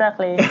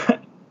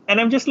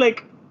 And I'm just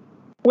like,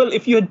 well,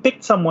 if you had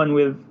picked someone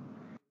with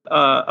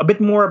a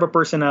bit more of a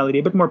personality,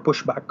 a bit more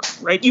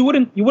pushback, right? You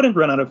wouldn't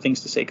run out of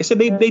things to say, because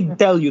they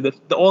tell you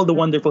all the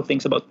wonderful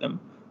things about them,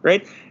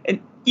 right?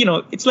 And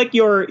it's like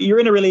you're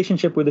in a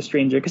relationship with a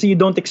stranger because you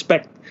don't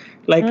expect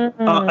like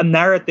a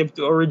narrative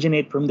to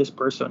originate from this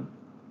person.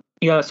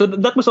 Yeah, so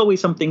that was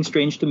always something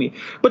strange to me.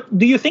 But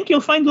do you think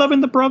you'll find love in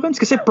the province?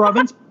 Because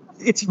province,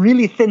 it's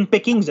really thin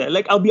pickings.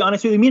 Like, I'll be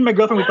honest with you, me and my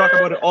girlfriend, we talk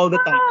about it all the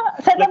time.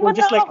 Like, we're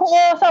just like,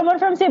 someone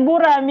from Cebu,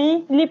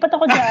 Rami. Lipat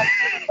ako dyan.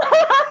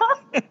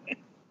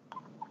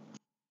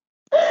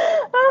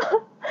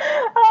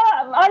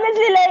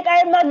 Honestly, like,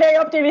 I'm not very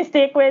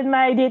optimistic with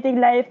my dating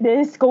life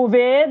this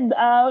COVID.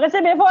 Kasi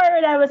before,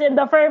 when I was in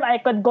the firm, I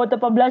could go to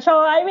Poblacion.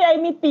 I mean, I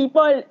meet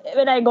people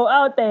when I go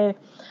out eh.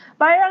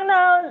 Parang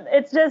now,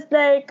 it's just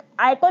like,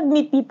 I could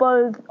meet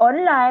people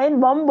online,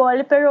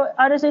 Bumble, pero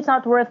honestly, it's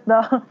not worth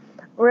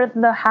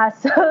the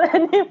hassle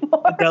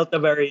anymore. The Delta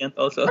variant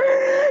also.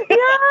 Yeah.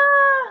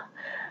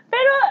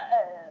 Pero,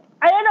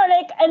 I don't know,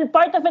 like, and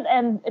part of it,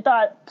 and ito,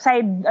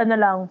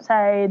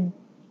 side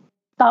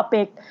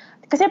topic.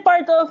 Kasi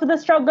part of the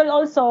struggle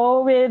also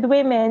with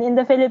women in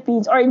the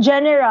Philippines, or in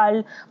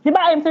general, di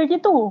ba, I'm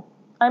 32.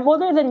 I'm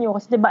older than you,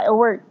 kasi di ba, I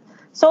work.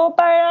 So,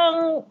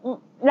 parang,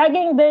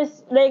 laging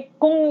there's, like,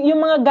 kung yung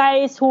mga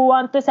guys who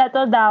want to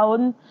settle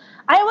down,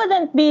 I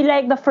wouldn't be,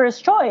 like, the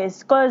first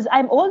choice, because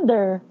I'm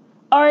older.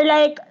 Or,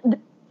 like,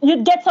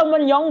 you'd get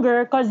someone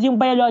younger because yung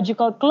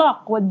biological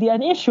clock would be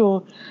an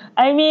issue.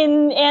 I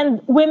mean,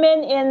 and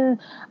women in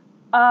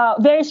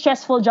very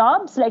stressful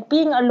jobs, like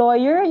being a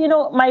lawyer,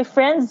 my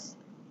friends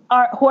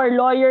who are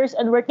lawyers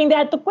and working, they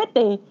had to quit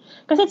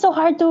because it's so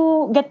hard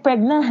to get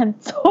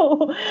pregnant.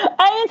 So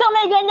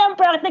may ganyang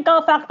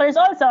practical factors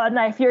also.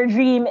 Na if your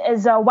dream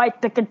is a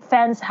white picket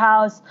fence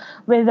house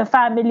with a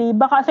family,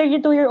 baka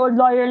 32-year-old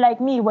lawyer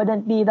like me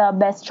wouldn't be the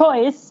best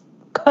choice.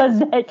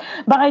 Because like,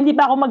 baka hindi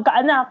pa ako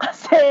magkaanak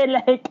kasi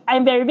like,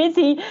 I'm very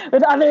busy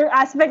with other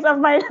aspects of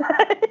my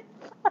life.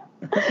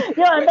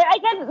 Yun, but I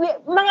get,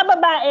 mga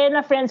babae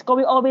na friends ko,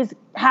 we always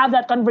have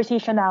that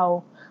conversation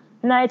now.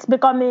 Na it's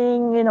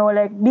becoming,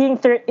 like being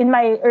in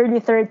my early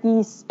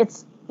 30s,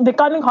 it's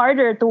becoming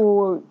harder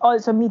to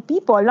also meet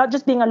people, not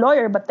just being a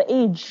lawyer, but the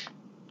age.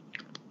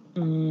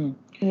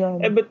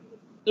 Yeah. But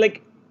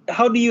like,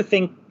 how do you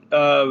think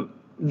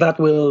that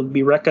will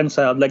be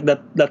reconciled? Like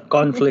that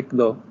conflict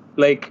though?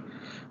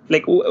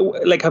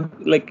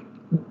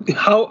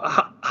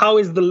 How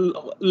is the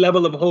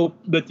level of hope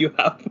that you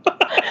have?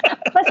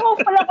 Mas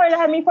hopeful ako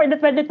Rami for the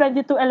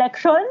 2022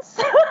 elections.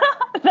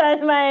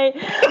 That my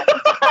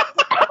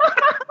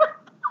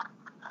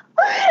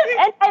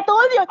and I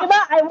told you, diba,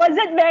 I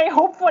wasn't very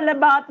hopeful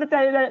about the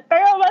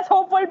pero mas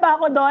hopeful pa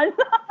ako doon.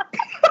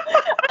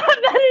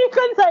 I'm not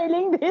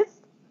reconciling this.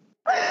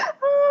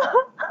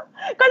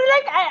 Because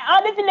I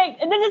honestly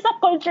this is a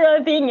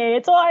cultural thing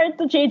It's so hard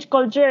to change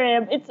culture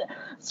It's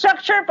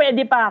structure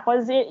pwede pa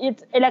because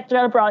it's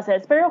electoral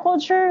process. Pero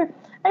culture,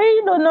 I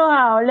really don't know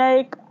how.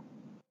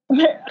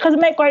 Because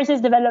my course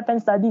is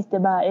development studies,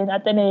 diba, in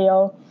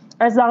Ateneo.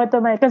 As long as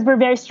because we're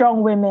very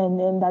strong women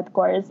in that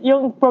course.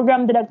 Yung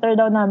program director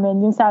daw namin,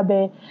 yung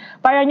sabi,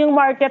 parang yung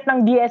market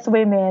ng DS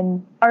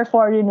women are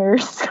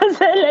foreigners.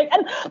 Kasi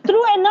and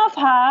true enough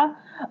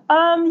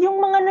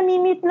yung mga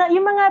namimit na,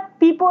 yung mga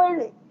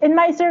people in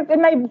my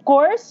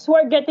course who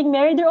are getting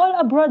married, they're all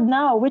abroad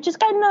now, which is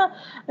kind of,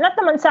 not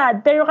naman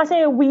sad, pero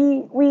kasi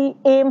we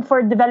aim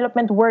for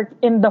development work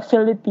in the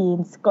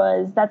Philippines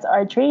because that's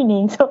our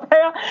training. So,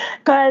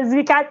 because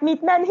we can't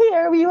meet men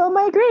here, we will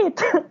migrate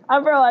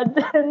abroad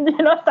and,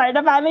 start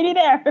a family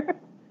there.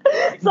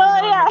 So,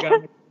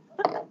 yeah.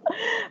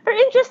 Pero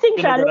interesting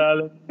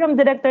siya. From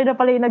director na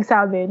pala yung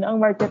nagsabi na ang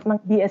market ng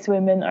DS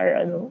women are,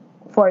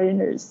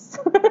 foreigners.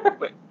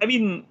 I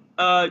mean,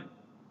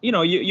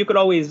 you could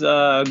always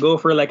go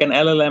for like an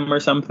LLM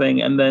or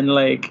something and then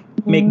like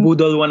make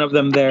Boodle one of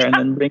them there and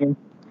then bring in.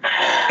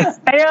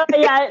 Pero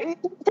yeah,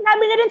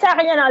 sinabi na rin sa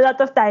akin yan a lot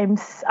of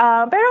times.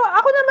 Pero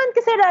ako naman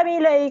kasi Rami,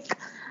 like,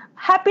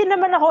 happy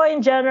naman ako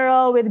in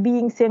general with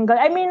being single.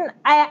 I mean,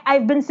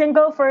 I've been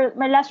single for,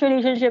 my last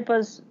relationship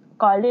was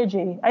college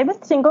I've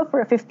been single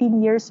for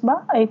 15 years ba,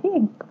 I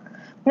think.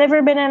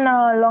 Never been in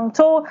a long,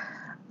 so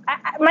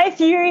my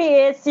theory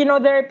is,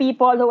 there are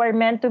people who are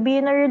meant to be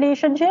in a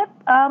relationship.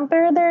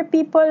 Pero there are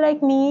people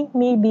like me,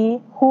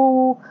 maybe,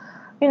 who,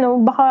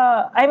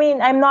 baka, I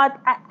mean, I'm not,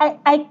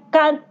 I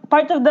can't,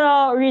 part of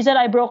the reason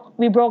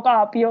we broke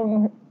up,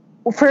 yung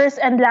first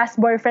and last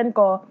boyfriend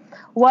ko,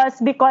 was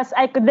because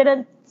I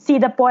didn't see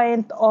the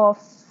point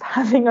of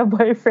having a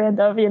boyfriend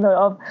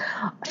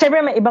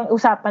syempre may ibang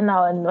usapan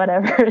na on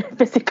whatever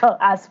physical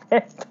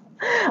aspect.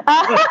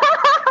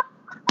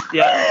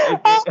 Yeah,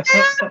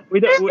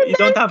 you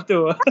don't have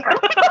to.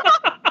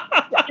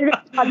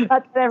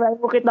 Whatever,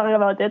 we'll keep talking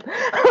about it.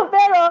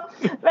 Pero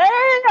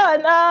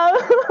yun,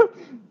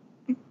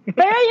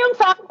 pero yung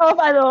fact of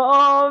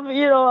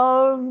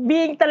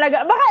being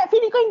talaga, baka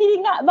feeling ko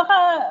hindi nga, baka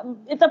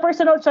it's a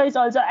personal choice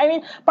also. I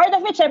mean, part of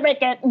it, syempre,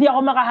 hindi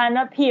ako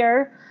makahanap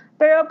here,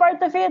 pero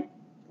part of it,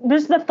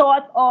 there's the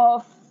thought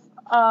of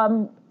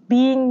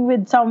being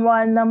with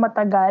someone na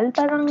matagal,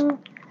 parang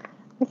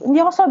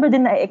hindi ako sobrang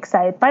din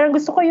na-excite. Parang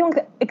gusto ko yung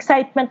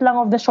excitement lang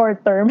of the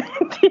short term.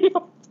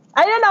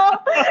 I don't know.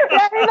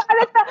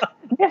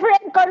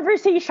 Different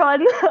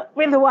conversation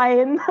with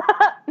wine.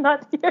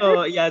 Not here.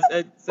 Oh, yes.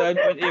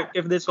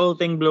 If this whole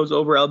thing blows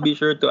over, I'll be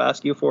sure to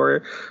ask you for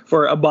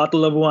a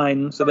bottle of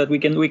wine so that we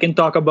can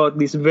talk about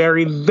these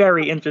very,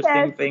 very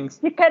interesting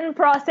things. You can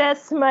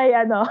process my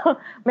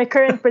my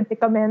current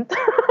predicament.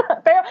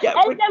 Pero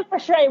LLM for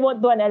sure I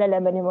won't do an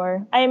LLM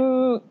anymore.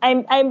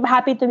 I'm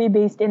happy to be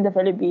based in the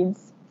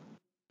Philippines.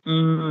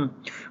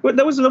 Well,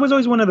 that was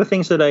always one of the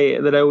things that I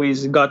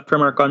always got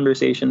from our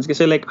conversations.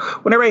 Because like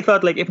whenever I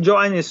thought like if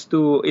Joanne is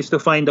to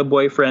find a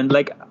boyfriend,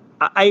 like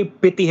I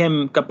pity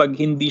him kapag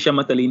hindi siya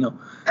matalino.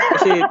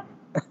 Kasi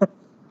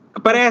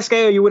parehas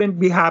kayo, you wouldn't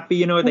be happy,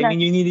 you know what I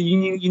mean?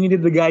 You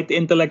needed the guy to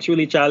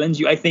intellectually challenge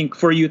you, I think,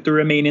 for you to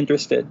remain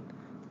interested.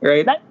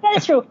 Right? That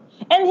is true.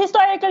 And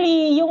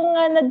historically, yung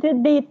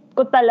na-date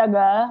ko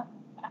talaga,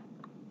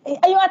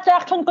 yung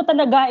attraction ko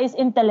talaga is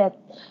intellect.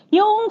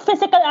 Yung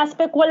physical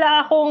aspect,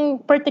 wala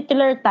akong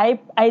particular type,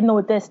 I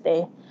noticed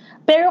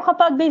Pero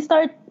kapag they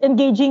start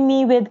engaging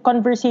me with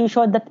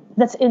conversation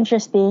that's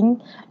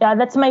interesting, yeah,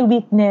 that's my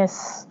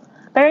weakness.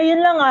 Pero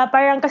yun lang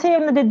parang kasi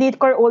yung nade-date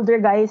ko are older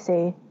guys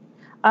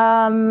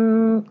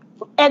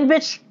and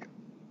which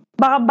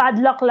baka bad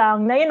luck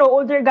lang na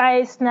older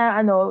guys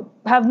na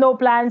have no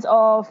plans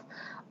of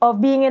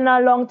being in a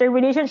long-term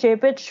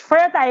relationship, which for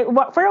a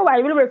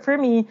while will work for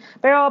me,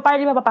 pero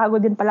parang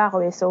mapapagod din pala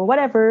ako so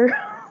whatever.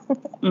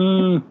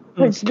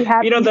 Which be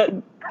happy.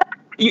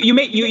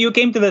 you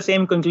came to the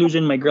same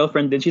conclusion my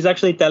girlfriend did. She's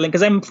actually telling,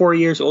 because I'm 4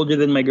 years older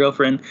than my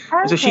girlfriend.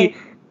 So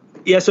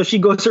Okay. so she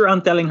goes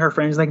around telling her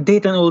friends like,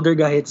 date an older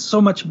guy. It's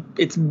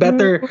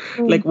better.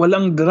 Like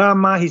walang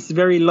drama. He's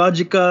very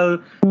logical,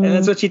 and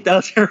that's what she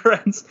tells her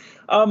friends.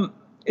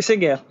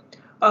 Sige.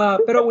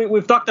 Pero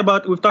we've talked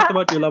about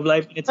your love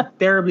life. It's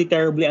terribly,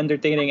 terribly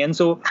entertaining. And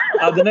so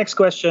the next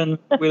question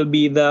will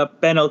be the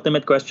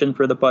penultimate question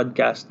for the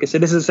podcast. Because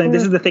this is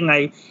the thing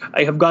I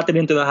have gotten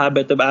into the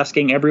habit of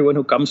asking everyone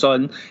who comes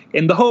on,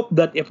 in the hope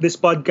that if this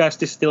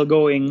podcast is still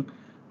going,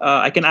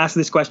 I can ask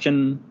this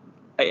question.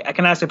 I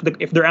can ask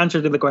if their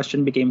answer to the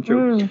question became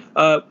true.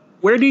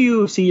 Where do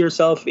you see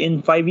yourself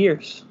in 5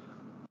 years?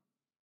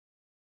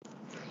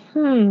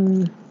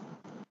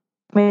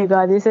 My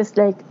God, this is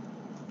like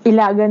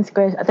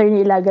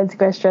Attorney Ilagan's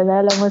question.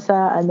 Alam mo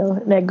sa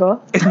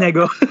nego?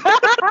 Nego.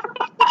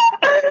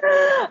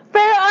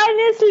 Pero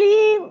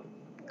honestly,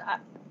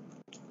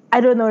 I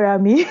don't know,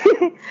 Rami.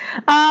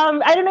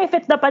 I don't know if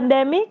it's the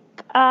pandemic.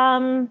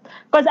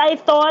 Because I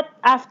thought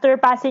after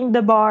passing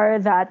the bar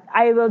that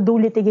I will do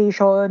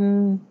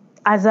litigation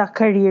as a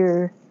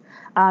career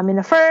in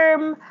a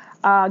firm,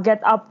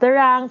 get up the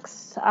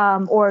ranks,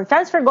 or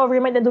transfer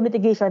government and do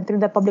litigation through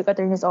the public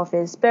attorney's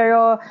office.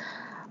 Pero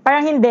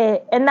parang hindi.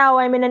 And now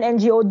I'm in an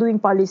NGO doing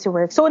policy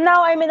work. So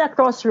now I'm in a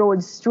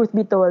crossroads, truth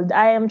be told.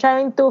 I am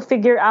trying to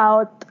figure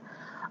out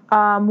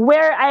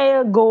where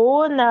I'll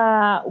go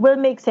na will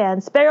make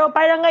sense. Pero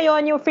parang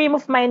ngayon, yung frame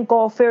of mind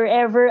ko,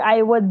 wherever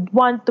I would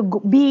want to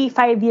be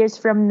 5 years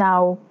from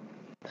now,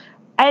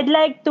 I'd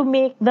like to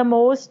make the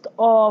most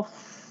of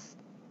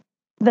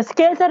the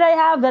skills that I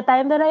have, the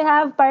time that I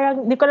have.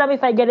 Parang, di ko alam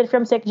if I get it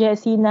from Sec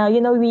Jessie na,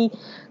 we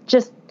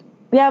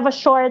have a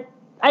short,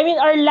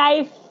 our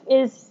life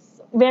is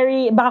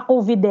very, baka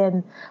COVID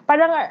din.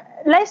 Parang,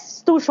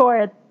 life's too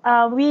short.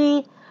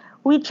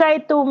 We try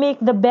to make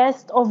the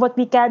best of what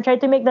we can, try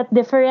to make that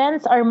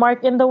difference, our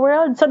mark in the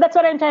world. So that's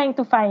what I'm trying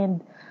to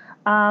find.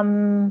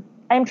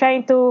 I'm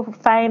trying to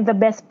find the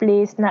best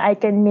place na I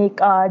can make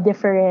a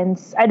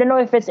difference. I don't know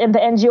if it's in the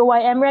NGO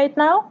I am right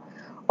now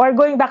or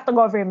going back to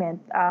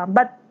government.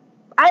 But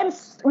I'm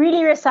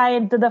really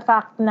resigned to the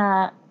fact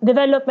na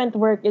development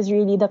work is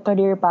really the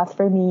career path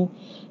for me.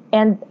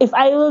 And if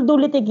I will do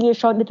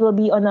litigation, it will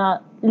be on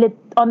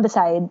the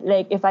side.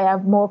 Like if I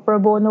have more pro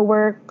bono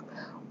work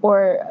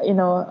or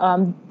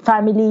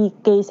family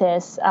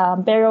cases.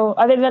 Pero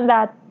other than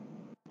that,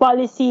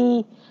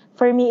 policy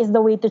for me is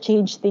the way to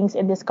change things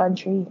in this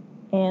country,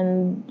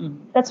 and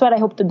that's what I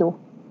hope to do.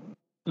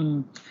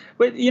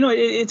 But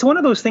it's one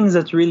of those things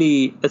that's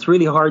really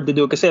hard to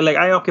do, because like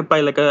I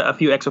occupy like a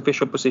few ex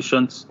officio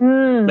positions.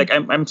 Like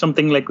I'm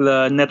something like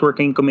the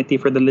networking committee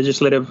for the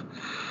legislative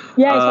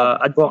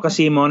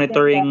advocacy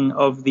monitoring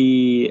of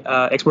the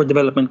Export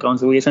Development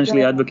Council. We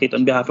essentially advocate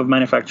on behalf of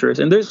manufacturers,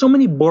 and there's so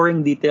many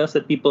boring details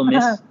that people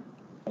miss.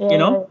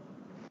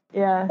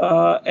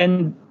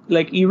 And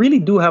like you really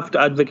do have to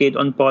advocate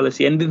on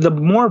policy, and the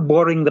more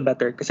boring the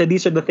better, because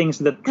these are the things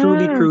that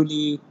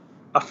truly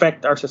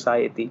affect our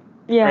society.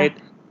 Right?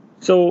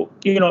 So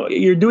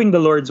you're doing the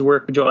Lord's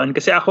work, Joan.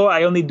 Kasi ako,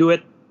 I only do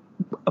it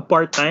a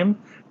part time,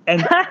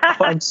 and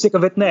I'm sick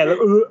of it na.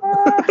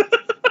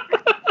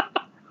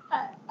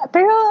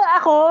 Pero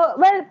ako,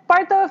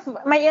 part of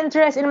my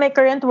interest in my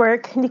current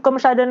work, hindi ko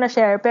masyado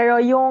na-share, pero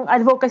yung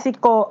advocacy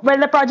ko,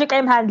 the project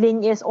I'm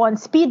handling is on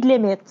speed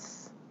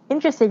limits.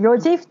 Interesting,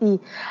 road safety.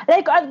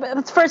 Like,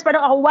 at first,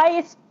 parang ako, why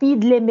is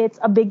speed limits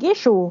a big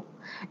issue?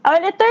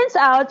 And it turns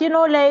out,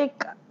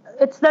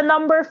 it's the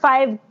number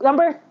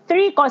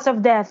 3 cause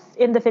of death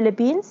in the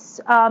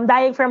Philippines,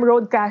 dying from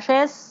road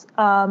crashes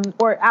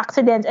or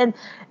accidents. And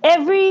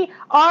every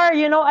hour,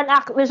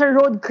 there's a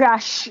road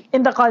crash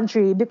in the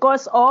country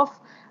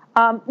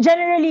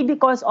generally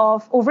because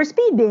of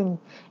overspeeding.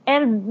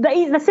 And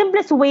the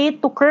simplest way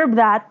to curb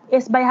that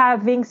is by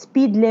having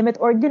speed limit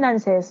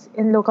ordinances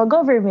in local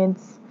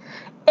governments.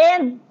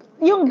 And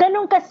yung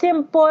ganun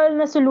ka-simple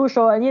na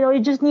solution, you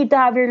just need to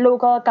have your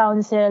local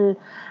council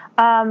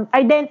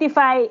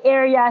identify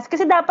areas.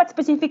 Kasi dapat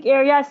specific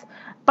areas,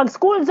 pag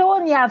school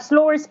zone, you have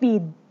slower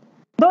speed.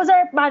 Those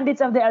are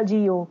mandates of the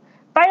LGU.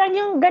 Parang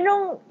yung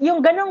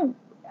ganong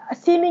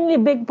seemingly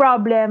big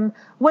problem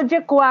would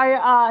require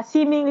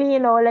seemingly,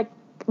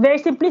 very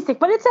simplistic.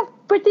 But it's a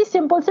pretty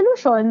simple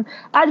solution.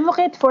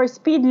 Advocate for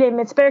speed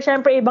limits, pero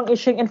syempre ibang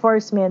issue yung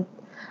enforcement.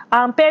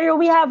 Pero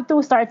we have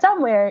to start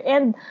somewhere.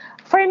 And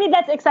for me,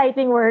 that's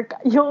exciting work.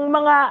 Yung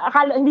mga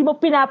hindi mo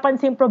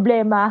pinapansing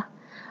problema,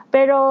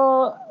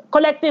 pero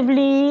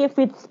collectively, if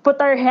we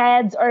put our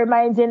heads or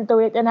minds into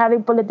it and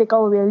having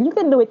political will, you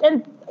can do it.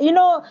 And,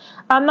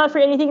 not for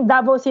anything,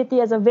 Davao City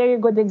is a very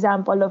good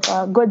example of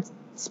a good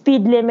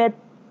speed limit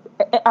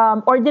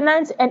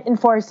ordinance and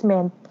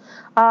enforcement.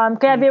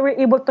 Kaya they were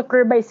able to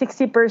curb by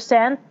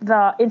 60%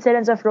 the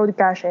incidence of road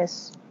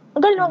crashes.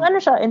 Ang galing,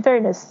 siya, in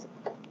fairness.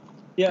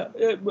 Yeah,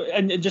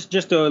 and just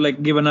to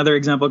like give another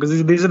example,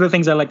 because these are the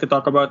things I like to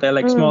talk about. I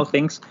like small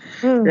things,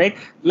 right?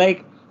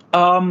 Like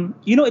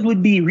It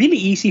would be really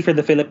easy for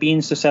the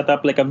Philippines to set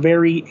up like a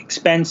very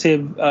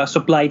expensive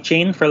supply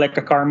chain for like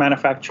a car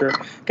manufacturer.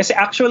 Because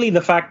actually,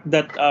 the fact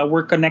that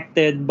we're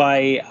connected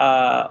by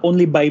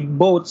only by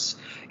boats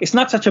is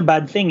not such a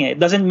bad thing. It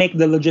doesn't make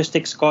the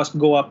logistics cost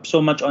go up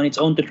so much on its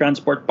own to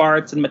transport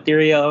parts and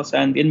materials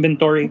and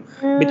inventory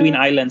between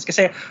islands. Because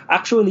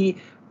actually,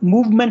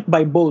 movement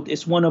by boat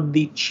is one of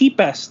the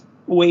cheapest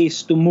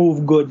ways to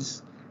move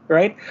goods,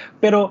 right?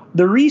 Pero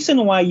the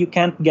reason why you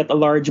can't get a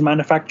large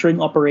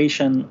manufacturing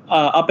operation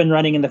up and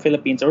running in the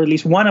Philippines, or at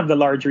least one of the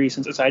large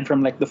reasons, aside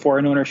from like the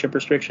foreign ownership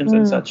restrictions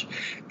and such,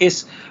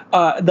 is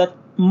that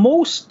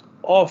most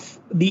of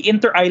the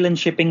inter-island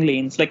shipping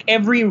lanes, like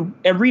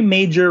every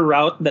major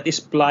route that is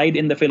plied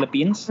in the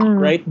Philippines,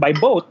 right, by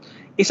boat,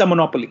 is a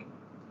monopoly.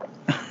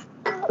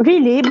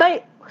 Really?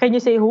 Can you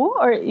say who,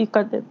 or you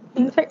cut it?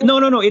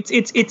 No.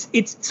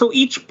 It's so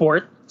each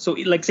port. So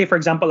like say for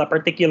example a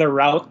particular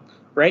route,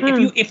 right?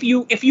 If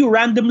you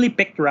randomly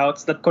picked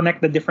routes that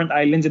connect the different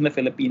islands in the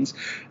Philippines,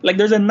 like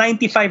there's a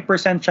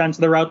 95% chance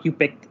the route you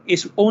picked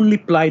is only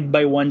plied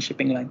by one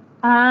shipping line.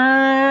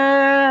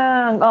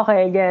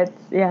 Okay, gets.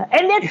 Yeah.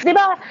 And it's, di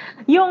ba,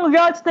 yung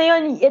routes na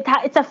yun,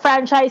 it's a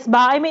franchise ba?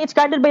 I mean, it's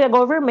granted by the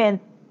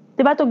government.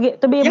 Di ba, to be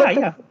able to...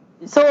 Yeah.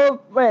 So,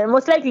 well,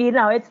 most likely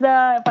now, it's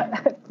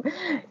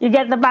you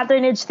get the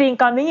patronage thing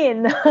coming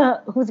in.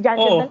 Who's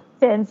granted the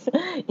license?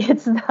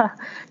 It's the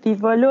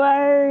people who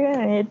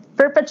are... it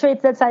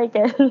perpetuates that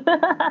cycle.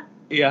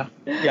 Yeah.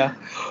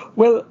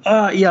 Well,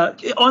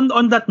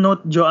 On that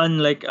note, Joanne,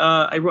 like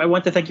I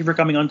want to thank you for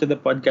coming on to the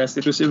podcast.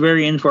 It was a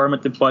very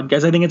informative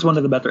podcast. I think it's one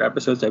of the better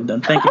episodes I've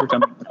done. Thank you for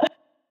coming.